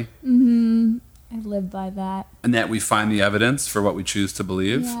reality. I live by that. And that we find the evidence for what we choose to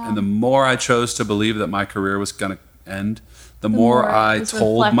believe. Yeah. And the more I chose to believe that my career was going to end, the more I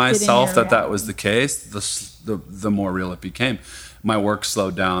told myself that was the case, the more real it became. My work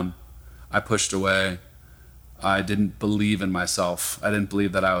slowed down. I pushed away. I didn't believe in myself. I didn't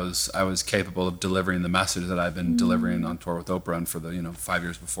believe that I was capable of delivering the message that I've been delivering on tour with Oprah and for the 5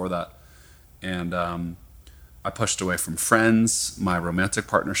 years before that. And I pushed away from friends. My romantic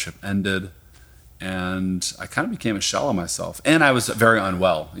partnership ended. And I kind of became a shell of myself. And I was very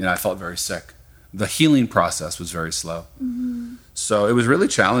unwell. I felt very sick. The healing process was very slow. So it was really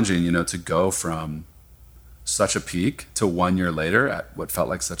challenging, to go from such a peak to 1 year later at what felt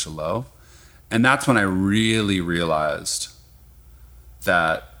like such a low. And that's when I really realized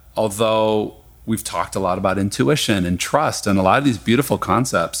that although we've talked a lot about intuition and trust and a lot of these beautiful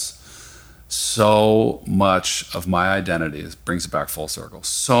concepts, so much of my identity, this brings it back full circle,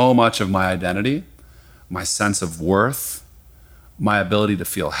 so much of my identity, my sense of worth, my ability to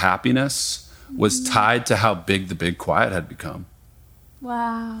feel happiness was tied to how big the big quiet had become.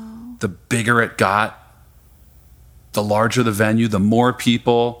 Wow. The bigger it got, the larger the venue, the more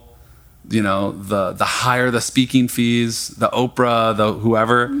people, you know, the higher the speaking fees, the Oprah, the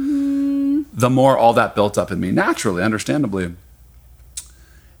whoever, the more all that built up in me naturally, understandably.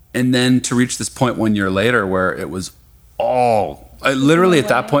 And then to reach this point 1 year later where it was I literally at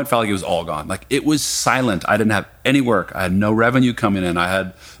that point felt like it was all gone. Like it was silent. I didn't have any work. I had no revenue coming in. I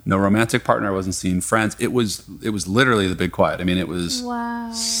had no romantic partner. I wasn't seeing friends. It was literally the big quiet. I mean, it was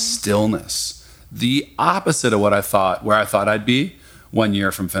stillness. The opposite of where I thought I'd be 1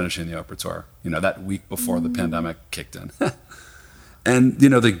 year from finishing the Oprah tour, you know, that week before the pandemic kicked in. And, you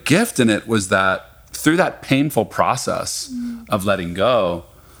know, the gift in it was that through that painful process of letting go,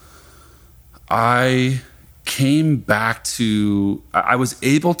 I came back to, I was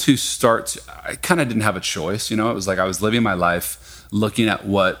able to I kind of didn't have a choice, you know, it was like I was living my life looking at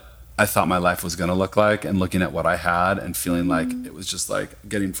what I thought my life was going to look like and looking at what I had and feeling like it was just like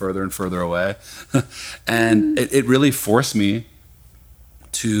getting further and further away. And it really forced me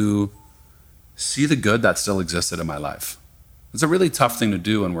to see the good that still existed in my life. It's a really tough thing to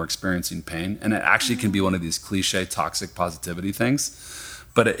do when we're experiencing pain. And it actually can be one of these cliche toxic positivity things.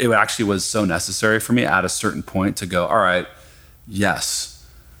 But it actually was so necessary for me at a certain point to go, all right, yes,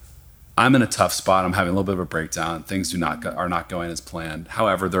 I'm in a tough spot. I'm having a little bit of a breakdown. Things are not going as planned.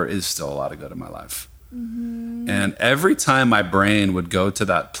 However, there is still a lot of good in my life. And every time my brain would go to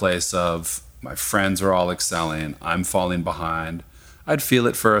that place of my friends are all excelling, I'm falling behind, I'd feel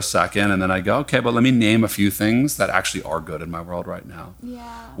it for a second. And then I'd go, okay, but let me name a few things that actually are good in my world right now.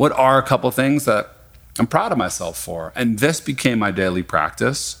 Yeah. What are a couple things that I'm proud of myself for? And this became my daily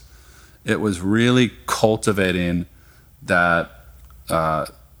practice. It was really cultivating that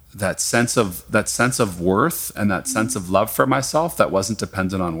sense of worth and that sense of love for myself that wasn't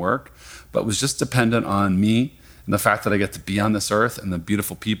dependent on work, but was just dependent on me and the fact that I get to be on this earth and the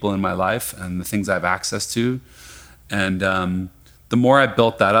beautiful people in my life and the things I have access to. And the more I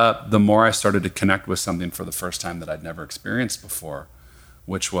built that up, the more I started to connect with something for the first time that I'd never experienced before,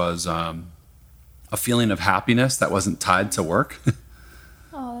 which was a feeling of happiness that wasn't tied to work.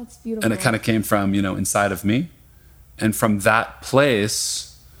 Oh, that's beautiful. And it kind of came from, you know, inside of me. And from that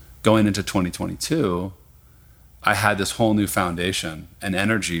place, going into 2022, I had this whole new foundation and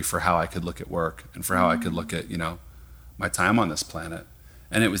energy for how I could look at work and for how I could look at, you know, my time on this planet.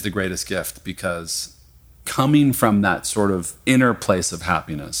 And it was the greatest gift because coming from that sort of inner place of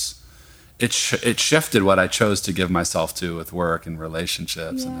happiness, it shifted what I chose to give myself to with work and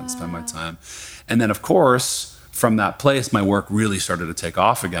relationships and how to spend my time. And then, of course, from that place, my work really started to take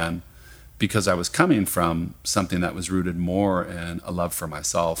off again because I was coming from something that was rooted more in a love for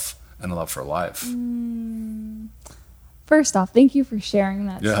myself and a love for life. First off, thank you for sharing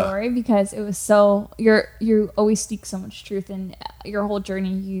that story because it was so, you always speak so much truth in your whole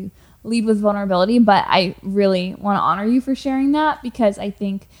journey. You lead with vulnerability, but I really want to honor you for sharing that because I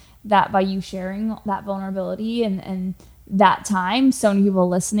think that by you sharing that vulnerability and that time, so many people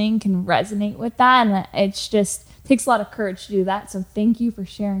listening can resonate with that. And it's just takes a lot of courage to do that. So thank you for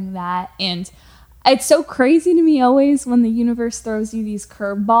sharing that. And it's so crazy to me always when the universe throws you these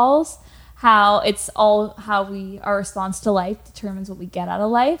curveballs, how it's all how our response to life determines what we get out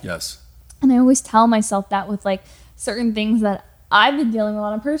of life. Yes. And I always tell myself that with like certain things that I've been dealing with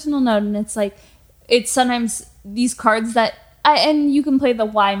on a personal note. And it's like, it's sometimes these cards that and you can play the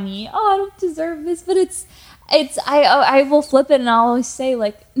why me? Oh, I don't deserve this, but I will flip it and I'll always say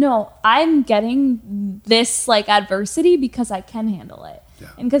like, no, I'm getting this like adversity because I can handle it. Yeah.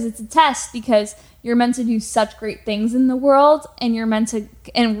 And because it's a test, because you're meant to do such great things in the world and you're meant to,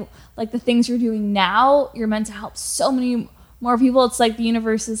 and like the things you're doing now, you're meant to help so many more people. It's like the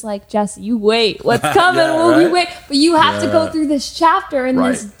universe is like, Jesse, you wait. What's coming? We wait. But you have to go through this chapter and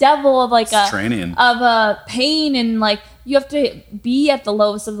this devil of like training of a pain, and like you have to be at the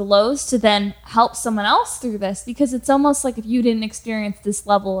lowest of the lows to then help someone else through this, because it's almost like if you didn't experience this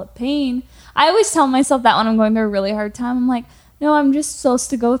level of pain. I always tell myself that when I'm going through a really hard time, I'm like, no, I'm just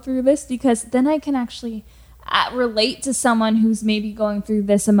supposed to go through this because then I can actually relate to someone who's maybe going through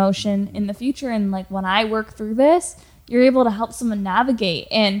this emotion in the future. And like when I work through this, you're able to help someone navigate.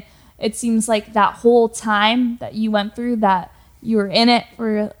 And it seems like that whole time that you went through, that you were in it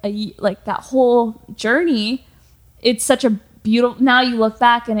for like that whole journey, it's such a beautiful, now you look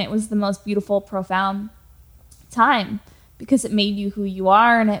back and it was the most beautiful, profound time because it made you who you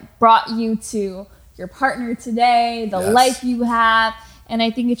are and it brought you to your partner today, the life you have. And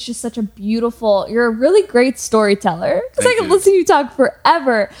I think it's just such a beautiful, you're a really great storyteller, because I can listen to you talk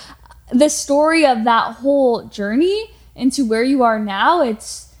forever. The story of that whole journey into where you are now,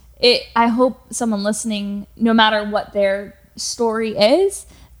 I hope someone listening, no matter what their story is,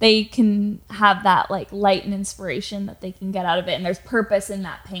 they can have that like light and inspiration that they can get out of it. And there's purpose in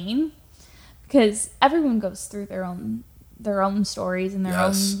that pain, because everyone goes through their own stories and their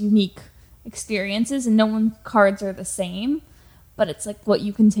own unique experiences, and no one's cards are the same, but it's like what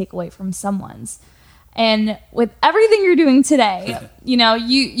you can take away from someone's. And with everything you're doing today,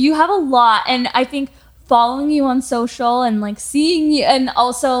 you have a lot. And I think following you on social and like seeing you, and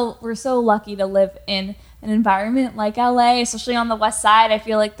also we're so lucky to live in an environment like LA, especially on the West Side. I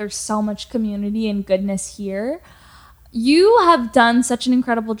feel like there's so much community and goodness here. You have done such an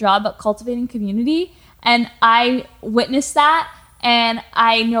incredible job at cultivating community, and I witnessed that, and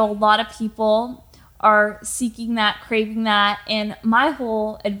I know a lot of people are seeking that, craving that. And my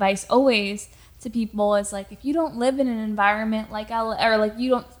whole advice always to people is like, if you don't live in an environment like LA, or like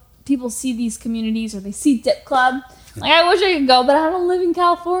people see these communities, or they see Dip Club, like I wish I could go, but I don't live in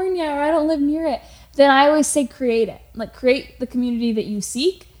California, or I don't live near it. Then I always say create it. Like create the community that you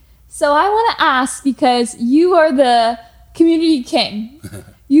seek. So I want to ask, because you are the community king.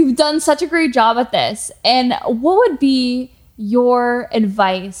 You've done such a great job at this. And what would be your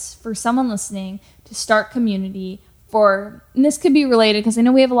advice for someone listening to start community and this could be related, because I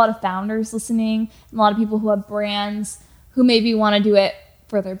know we have a lot of founders listening, and a lot of people who have brands who maybe want to do it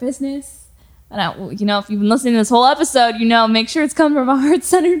for their business. And if you've been listening to this whole episode, make sure it's come from a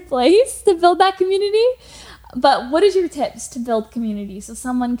heart-centered place to build that community. But what is your tips to build community so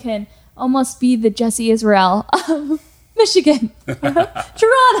someone can almost be the Jesse Israel of Michigan,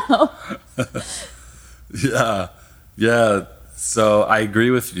 Toronto? Yeah. So I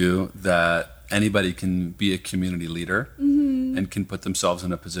agree with you that anybody can be a community leader and can put themselves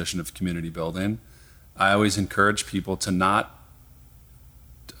in a position of community building. I always encourage people to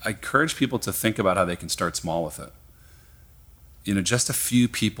think about how they can start small with it. Just a few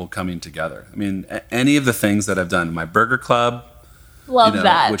people coming together. I mean, any of the things that I've done, my burger club,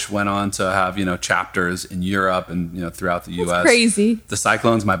 that, which went on to have, chapters in Europe and, throughout the US. Crazy. The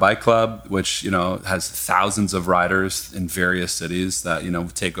Cyclones, my bike club, which, has thousands of riders in various cities that,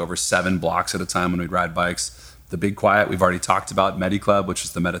 take over 7 blocks at a time when we ride bikes. The Big Quiet, we've already talked about. Medi Club, which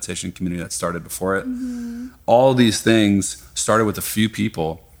is the meditation community that started before it. All these things started with a few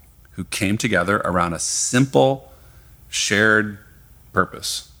people who came together around a simple shared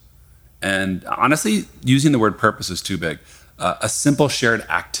purpose. And honestly, using the word purpose is too big. A simple shared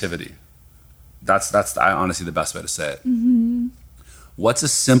activity. That's honestly the best way to say it. What's a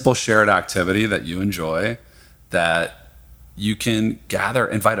simple shared activity that you enjoy that you can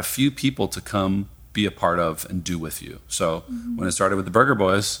invite a few people to come be a part of and do with you? So when it started with the Burger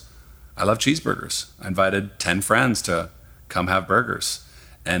Boys, I love cheeseburgers. I invited 10 friends to come have burgers.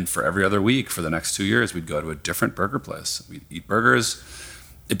 And for every other week for the next 2 years, we'd go to a different burger place. We'd eat burgers.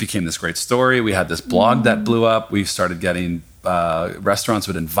 It became this great story. We had this blog that blew up. We started getting restaurants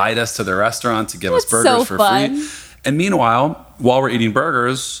would invite us to their restaurant to give us burgers for free. And meanwhile, while we're eating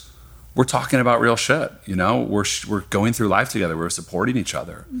burgers, we're talking about real shit. We're going through life together. We're supporting each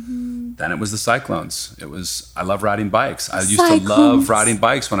other. Then it was the Cyclones. I love riding bikes. I used to love riding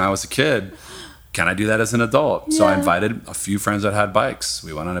bikes when I was a kid. Can I do that as an adult? Yeah. So I invited a few friends that had bikes.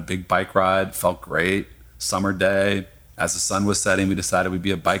 We went on a big bike ride, felt great. Summer day. As the sun was setting, we decided we'd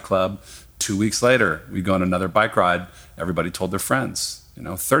be a bike club. 2 weeks later, we'd go on another bike ride. Everybody told their friends.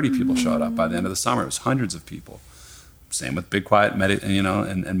 30 people showed up by the end of the summer. It was hundreds of people. Same with Big Quiet,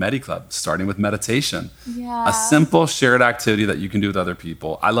 and Medi Club, starting with meditation. Yeah. A simple shared activity that you can do with other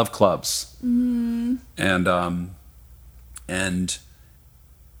people. I love clubs. And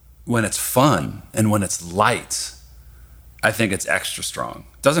when it's fun and when it's light, I think it's extra strong.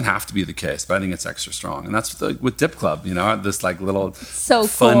 It doesn't have to be the case, but I think it's extra strong. And that's with Dip Club, this like little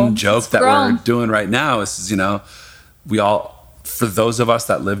fun joke that we're doing right now is, we all, for those of us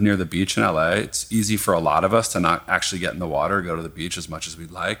that live near the beach in LA, it's easy for a lot of us to not actually get in the water, go to the beach as much as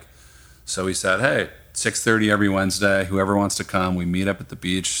we'd like. So we said, hey, 6:30 every Wednesday, whoever wants to come, we meet up at the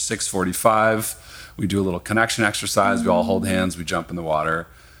beach, 6:45, we do a little connection exercise, we all hold hands, we jump in the water,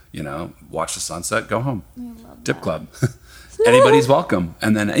 watch the sunset, go home. Dip Club. Anybody's welcome.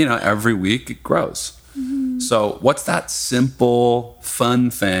 And then, every week it grows. So what's that simple, fun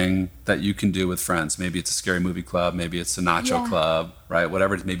thing that you can do with friends? Maybe it's a scary movie club. Maybe it's a nacho club, right?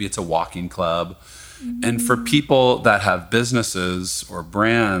 Whatever. Maybe it's a walking club. And for people that have businesses or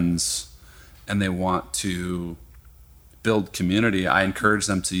brands and they want to build community, I encourage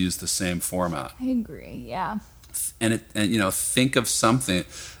them to use the same format. I agree. Yeah. And think of something,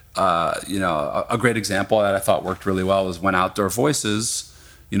 a great example that I thought worked really well was when Outdoor Voices,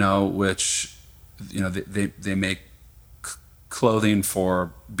 which, they make clothing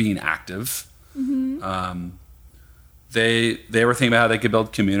for being active. Mm-hmm. They were thinking about how they could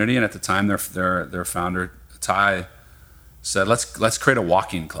build community, and at the time, their founder Ty said, "Let's create a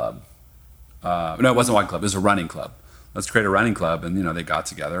walking club." No, it wasn't a walking club; it was a running club. Let's create a running club, and they got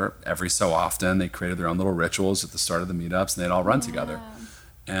together every so often. They created their own little rituals at the start of the meetups, and they'd all run together.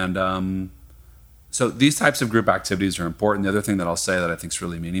 And so these types of group activities are important. The other thing that I'll say that I think is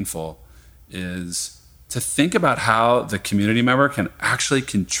really meaningful is to think about how the community member can actually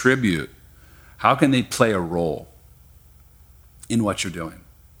contribute. How can they play a role in what you're doing?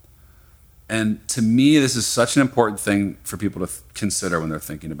 And to me, this is such an important thing for people to consider when they're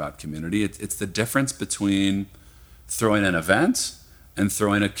thinking about community. It's the difference between throwing an event and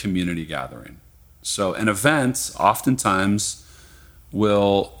throwing a community gathering. So an event oftentimes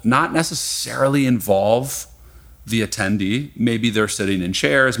will not necessarily involve the attendee. Maybe they're sitting in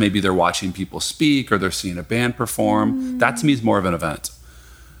chairs, maybe they're watching people speak, or they're seeing a band perform. That to me is more of an event.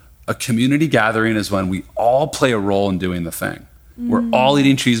 A community gathering is when we all play a role in doing the thing. We're all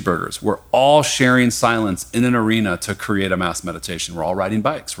eating cheeseburgers. We're all sharing silence in an arena to create a mass meditation. We're all riding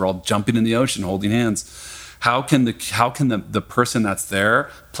bikes. We're all jumping in the ocean, holding hands. How can the person that's there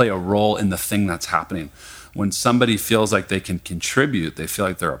play a role in the thing that's happening? When somebody feels like they can contribute, they feel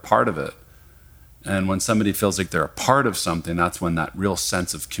like they're a part of it. And when somebody feels like they're a part of something, that's when that real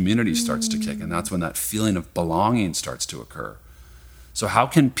sense of community starts to kick in. That's when that feeling of belonging starts to occur. So how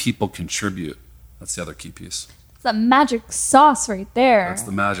can people contribute? That's the other key piece. It's the magic sauce right there. That's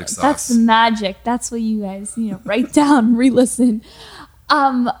the magic sauce. That's the magic. That's what you guys, write down, re-listen.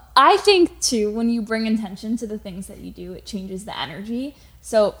 I think too, when you bring intention to the things that you do, it changes the energy.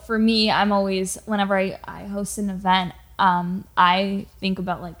 So for me, I'm always, whenever I host an event, I think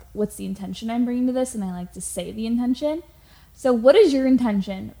about what's the intention I'm bringing to this, and I like to say the intention. So what is your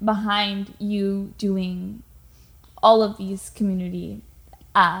intention behind you doing all of these community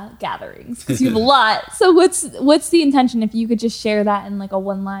gatherings? Because you have a lot. So what's the intention? If you could just share that in a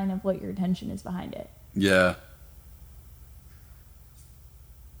one line of what your intention is behind it. Yeah.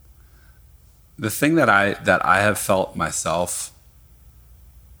 The thing that I have felt myself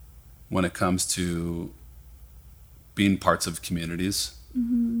when it comes to being parts of communities,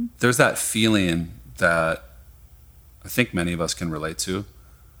 there's that feeling that I think many of us can relate to.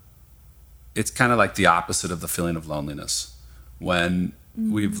 It's kind of like the opposite of the feeling of loneliness. When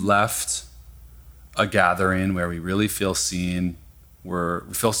we've left a gathering where we really feel seen, we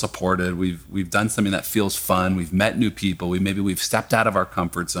feel supported, we've done something that feels fun, we've met new people, we've stepped out of our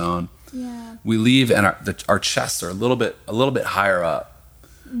comfort zone. Yeah. We leave and our chests are a little bit higher up.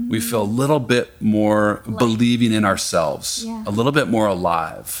 We feel a little bit more believing in ourselves, a little bit more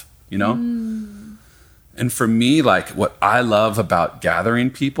alive, And for me, what I love about gathering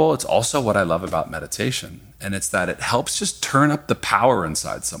people, it's also what I love about meditation. And it's that it helps just turn up the power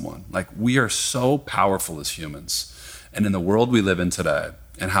inside someone. We are so powerful as humans. And in the world we live in today,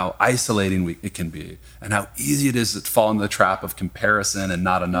 and how isolating it can be, and how easy it is to fall into the trap of comparison and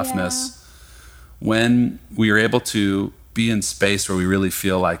not enoughness. When we are able to be in space where we really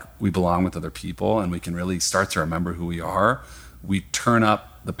feel like we belong with other people and we can really start to remember who we are, we turn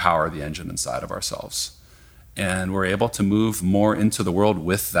up the power of the engine inside of ourselves. And we're able to move more into the world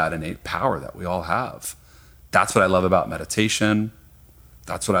with that innate power that we all have. That's what I love about meditation.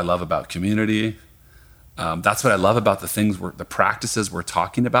 That's what I love about community. That's what I love about the practices we're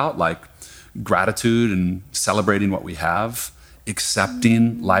talking about, like gratitude and celebrating what we have,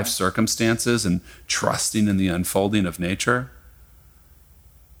 accepting life circumstances and trusting in the unfolding of nature,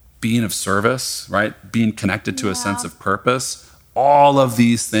 being of service, right? Being connected to a sense of purpose. All of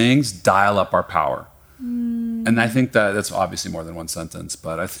these things dial up our power. And I think that's obviously more than one sentence,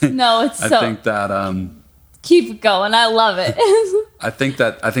 but I think think that keep going. I love it. I think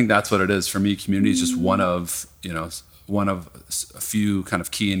that's what it is for me. Community is just one of a few kind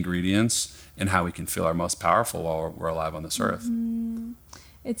of key ingredients in how we can feel our most powerful while we're alive on this earth.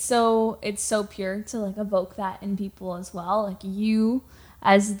 It's so pure to evoke that in people as well. You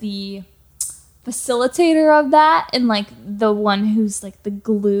as the facilitator of that, and the one who's the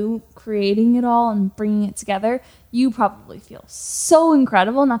glue creating it all and bringing it together, you probably feel so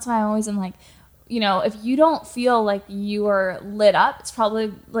incredible. And that's why I always am if you don't feel like you are lit up, it's probably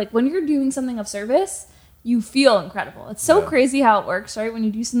when you're doing something of service, you feel incredible. It's so crazy how it works, right? When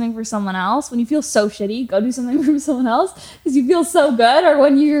you do something for someone else, when you feel so shitty, go do something for someone else because you feel so good. Or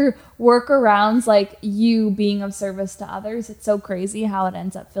when your work arounds like you being of service to others, it's so crazy how it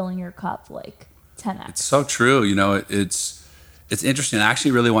ends up filling your cup like 10x. It's so true. You know, it's interesting. I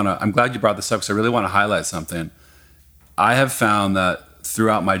actually really want to, I'm glad you brought this up because I really want to highlight something. I have found that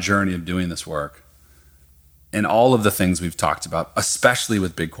throughout my journey of doing this work and all of the things we've talked about, especially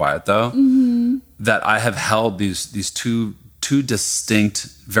with Big Quiet though, that I have held these two distinct,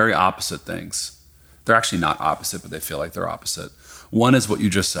 very opposite things. They're actually not opposite, but they feel like they're opposite. One is what you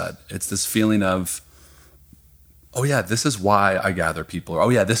just said. It's this feeling of, oh yeah, this is why I gather people. Or, oh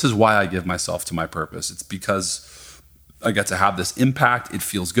yeah, this is why I give myself to my purpose. It's because I get to have this impact. It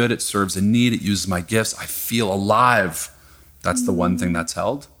feels good. It serves a need. It uses my gifts. I feel alive. That's the one thing that's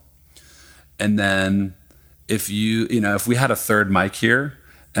held. And then if we had a third mic here,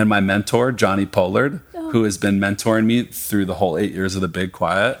 and my mentor, Johnny Pollard, who has been mentoring me through the whole 8 years of the Big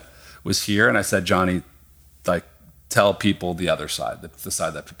Quiet, was here. And I said, Johnny, like, tell people the other side, the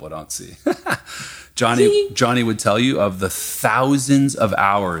side that people don't see. Johnny would tell you of the thousands of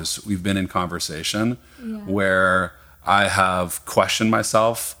hours we've been in conversation where I have questioned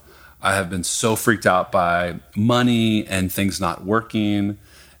myself. I have been so freaked out by money and things not working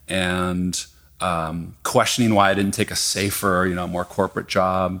and questioning why I didn't take a safer, more corporate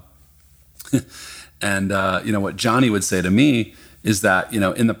job. And, what Johnny would say to me is that,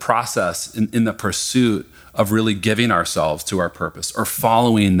 in the process, in the pursuit of really giving ourselves to our purpose or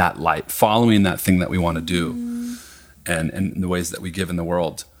following that light, following that thing that we want to do and the ways that we give in the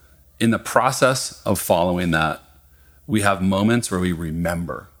world, in the process of following that, we have moments where we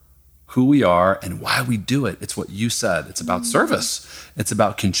remember who we are and why we do it. It's what you said. It's about service. It's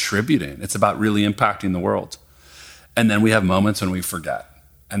about contributing. It's about really impacting the world. And then we have moments when we forget.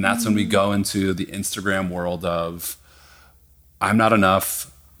 And that's when we go into the Instagram world of, I'm not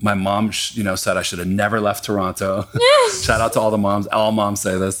enough. My mom, said I should have never left Toronto. Shout out to all the moms. All moms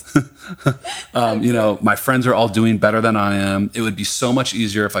say this. My friends are all doing better than I am. It would be so much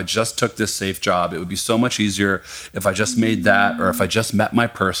easier if I just took this safe job. It would be so much easier if I just made that, or if I just met my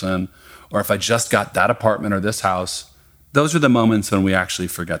person, or if I just got that apartment or this house. Those are the moments when we actually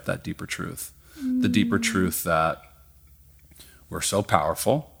forget that deeper truth. The deeper truth that we're so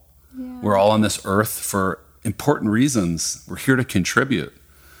powerful. Yeah. We're all on this earth for important reasons. We're here to contribute.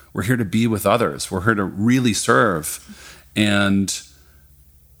 We're here to be with others. We're here to really serve. And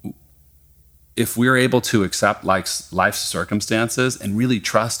if we're able to accept life's circumstances and really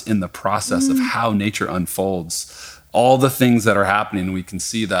trust in the process of how nature unfolds, all the things that are happening, we can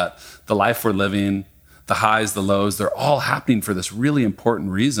see that the life we're living, the highs, the lows, they're all happening for this really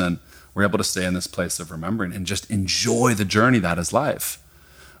important reason. We're able to stay in this place of remembering and just enjoy the journey that is life.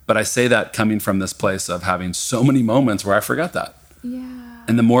 But I say that coming from this place of having so many moments where I forget that. Yeah.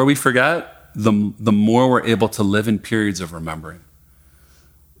 And the more we forget, the more we're able to live in periods of remembering.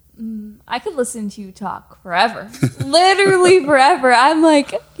 I could listen to you talk forever. Literally forever. I'm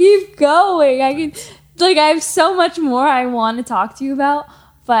like, keep going. I have so much more I want to talk to you about,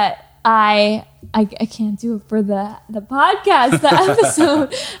 but I can't do it for the podcast, the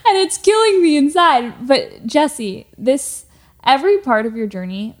episode, and it's killing me inside. But Jesse, every part of your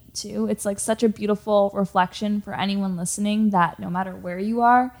journey too, it's like such a beautiful reflection for anyone listening that no matter where you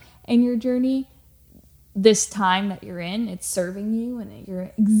are in your journey, this time that you're in, it's serving you and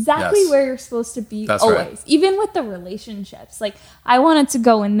you're exactly where you're supposed to be. That's always. Right. Even with the relationships. Like, I wanted to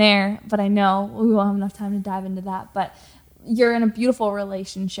go in there, but I know we won't have enough time to dive into that. But you're in a beautiful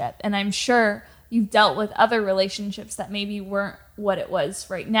relationship, and I'm sure you've dealt with other relationships that maybe weren't what it was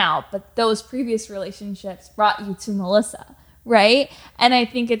right now, but those previous relationships brought you to Melissa, right? And I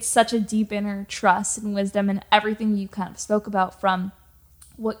think it's such a deep inner trust and wisdom and everything you kind of spoke about, from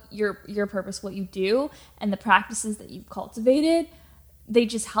what your purpose, what you do, and the practices that you've cultivated. They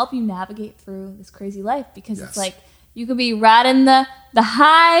just help you navigate through this crazy life, because it's like you could be riding the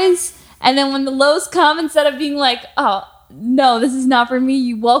highs, and then when the lows come, instead of being like, oh no, this is not for me,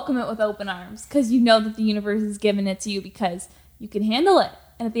 you welcome it with open arms, because you know that the universe is giving it to you because you can handle it.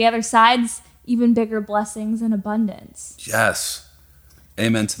 And at the other side's even bigger blessings and abundance. Yes.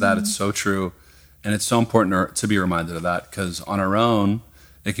 Amen to that. It's so true. And it's so important to be reminded of that, because on our own,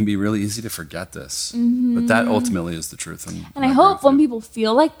 it can be really easy to forget this. But that ultimately is the truth. And I hope when people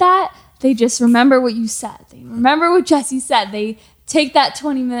feel like that, they just remember what you said. They remember what Jesse said. They take that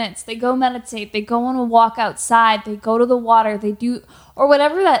 20 minutes. They go meditate. They go on a walk outside. They go to the water. They do, or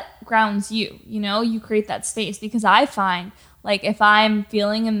whatever that grounds you. You create that space. Because I find, like, if I'm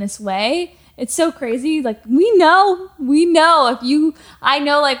feeling in this way, It's so crazy. Like we know I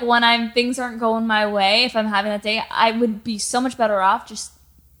know like when things aren't going my way, if I'm having that day, I would be so much better off just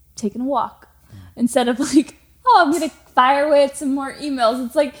taking a walk instead of like, oh, I'm going to fire away at some more emails.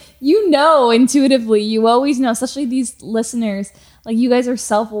 It's like, intuitively, you always know, especially these listeners, like you guys are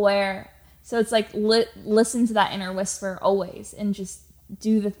self-aware. So it's like, listen to that inner whisper always and just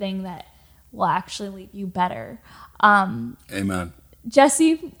do the thing that will actually leave you better. Amen.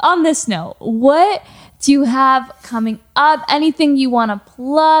 Jesse, on this note, what do you have coming up? Anything you want to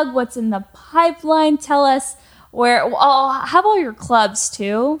plug? What's in the pipeline? Tell us where. Oh, have all your clubs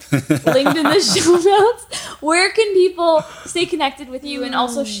too linked in the show notes. Where can people stay connected with you and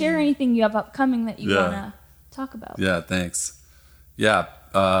also share anything you have upcoming that you want to talk about? Yeah, thanks. Yeah,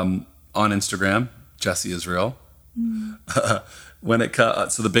 on Instagram, Jesse Israel. So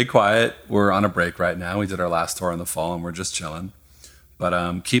the Big Quiet, we're on a break right now. We did our last tour in the fall and we're just chilling.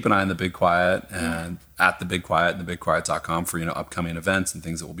 But keep an eye on the Big Quiet and at the Big Quiet and thebigquiet.com for upcoming events and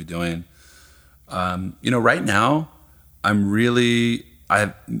things that we'll be doing. Right now I'm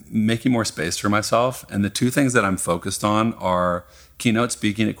making more space for myself, and the two things that I'm focused on are keynote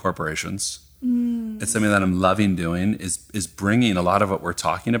speaking at corporations. It's something that I'm loving doing is bringing a lot of what we're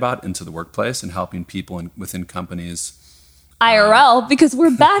talking about into the workplace and helping people within companies. IRL, because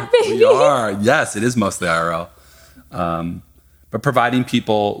we're back, baby. We are. Yes, it is mostly IRL. But providing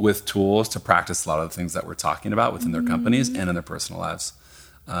people with tools to practice a lot of the things that we're talking about within their companies and in their personal lives.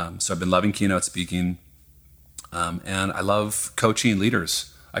 So I've been loving keynote speaking, and I love coaching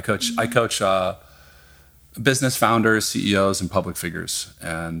leaders. I coach business founders, CEOs, and public figures.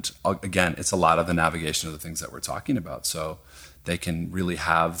 And again, it's a lot of the navigation of the things that we're talking about. So they can really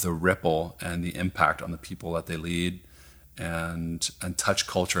have the ripple and the impact on the people that they lead and touch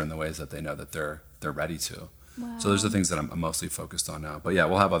culture in the ways that they know that they're ready to. Wow. So those are the things that I'm mostly focused on now. But yeah,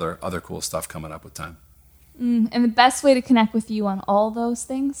 we'll have other cool stuff coming up with time. And the best way to connect with you on all those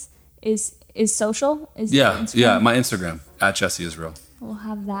things is social? Yeah, my Instagram, @JesseIsrael. We'll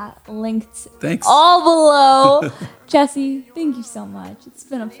have that linked Thanks. all below. Jesse, thank you so much. It's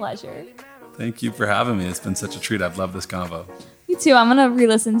been a pleasure. Thank you for having me. It's been such a treat. I've loved this convo. Me too. I'm going to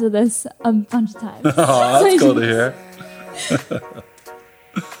re-listen to this a bunch of times. Oh, that's cool to hear.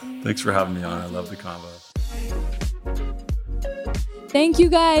 Thanks for having me on. I love the convo. Thank you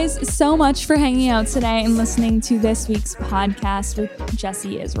guys so much for hanging out today and listening to this week's podcast with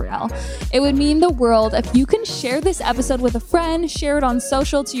Jesse Israel. It would mean the world if you can share this episode with a friend, share it on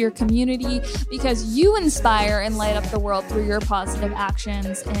social to your community, because you inspire and light up the world through your positive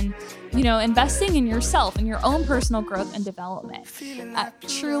actions and, investing in yourself and your own personal growth and development. That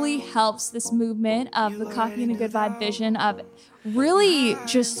truly helps this movement of the Coffee and a Good Vibe vision of really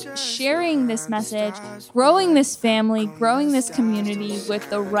just sharing this message, growing this family, growing this community with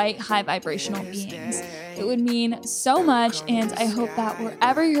the right high vibrational beings. It would mean so much, and I hope that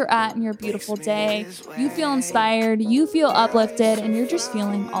wherever you're at in your beautiful day, you feel inspired, you feel uplifted, and you're just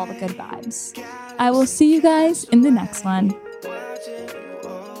feeling all the good vibes. I will see you guys in the next one.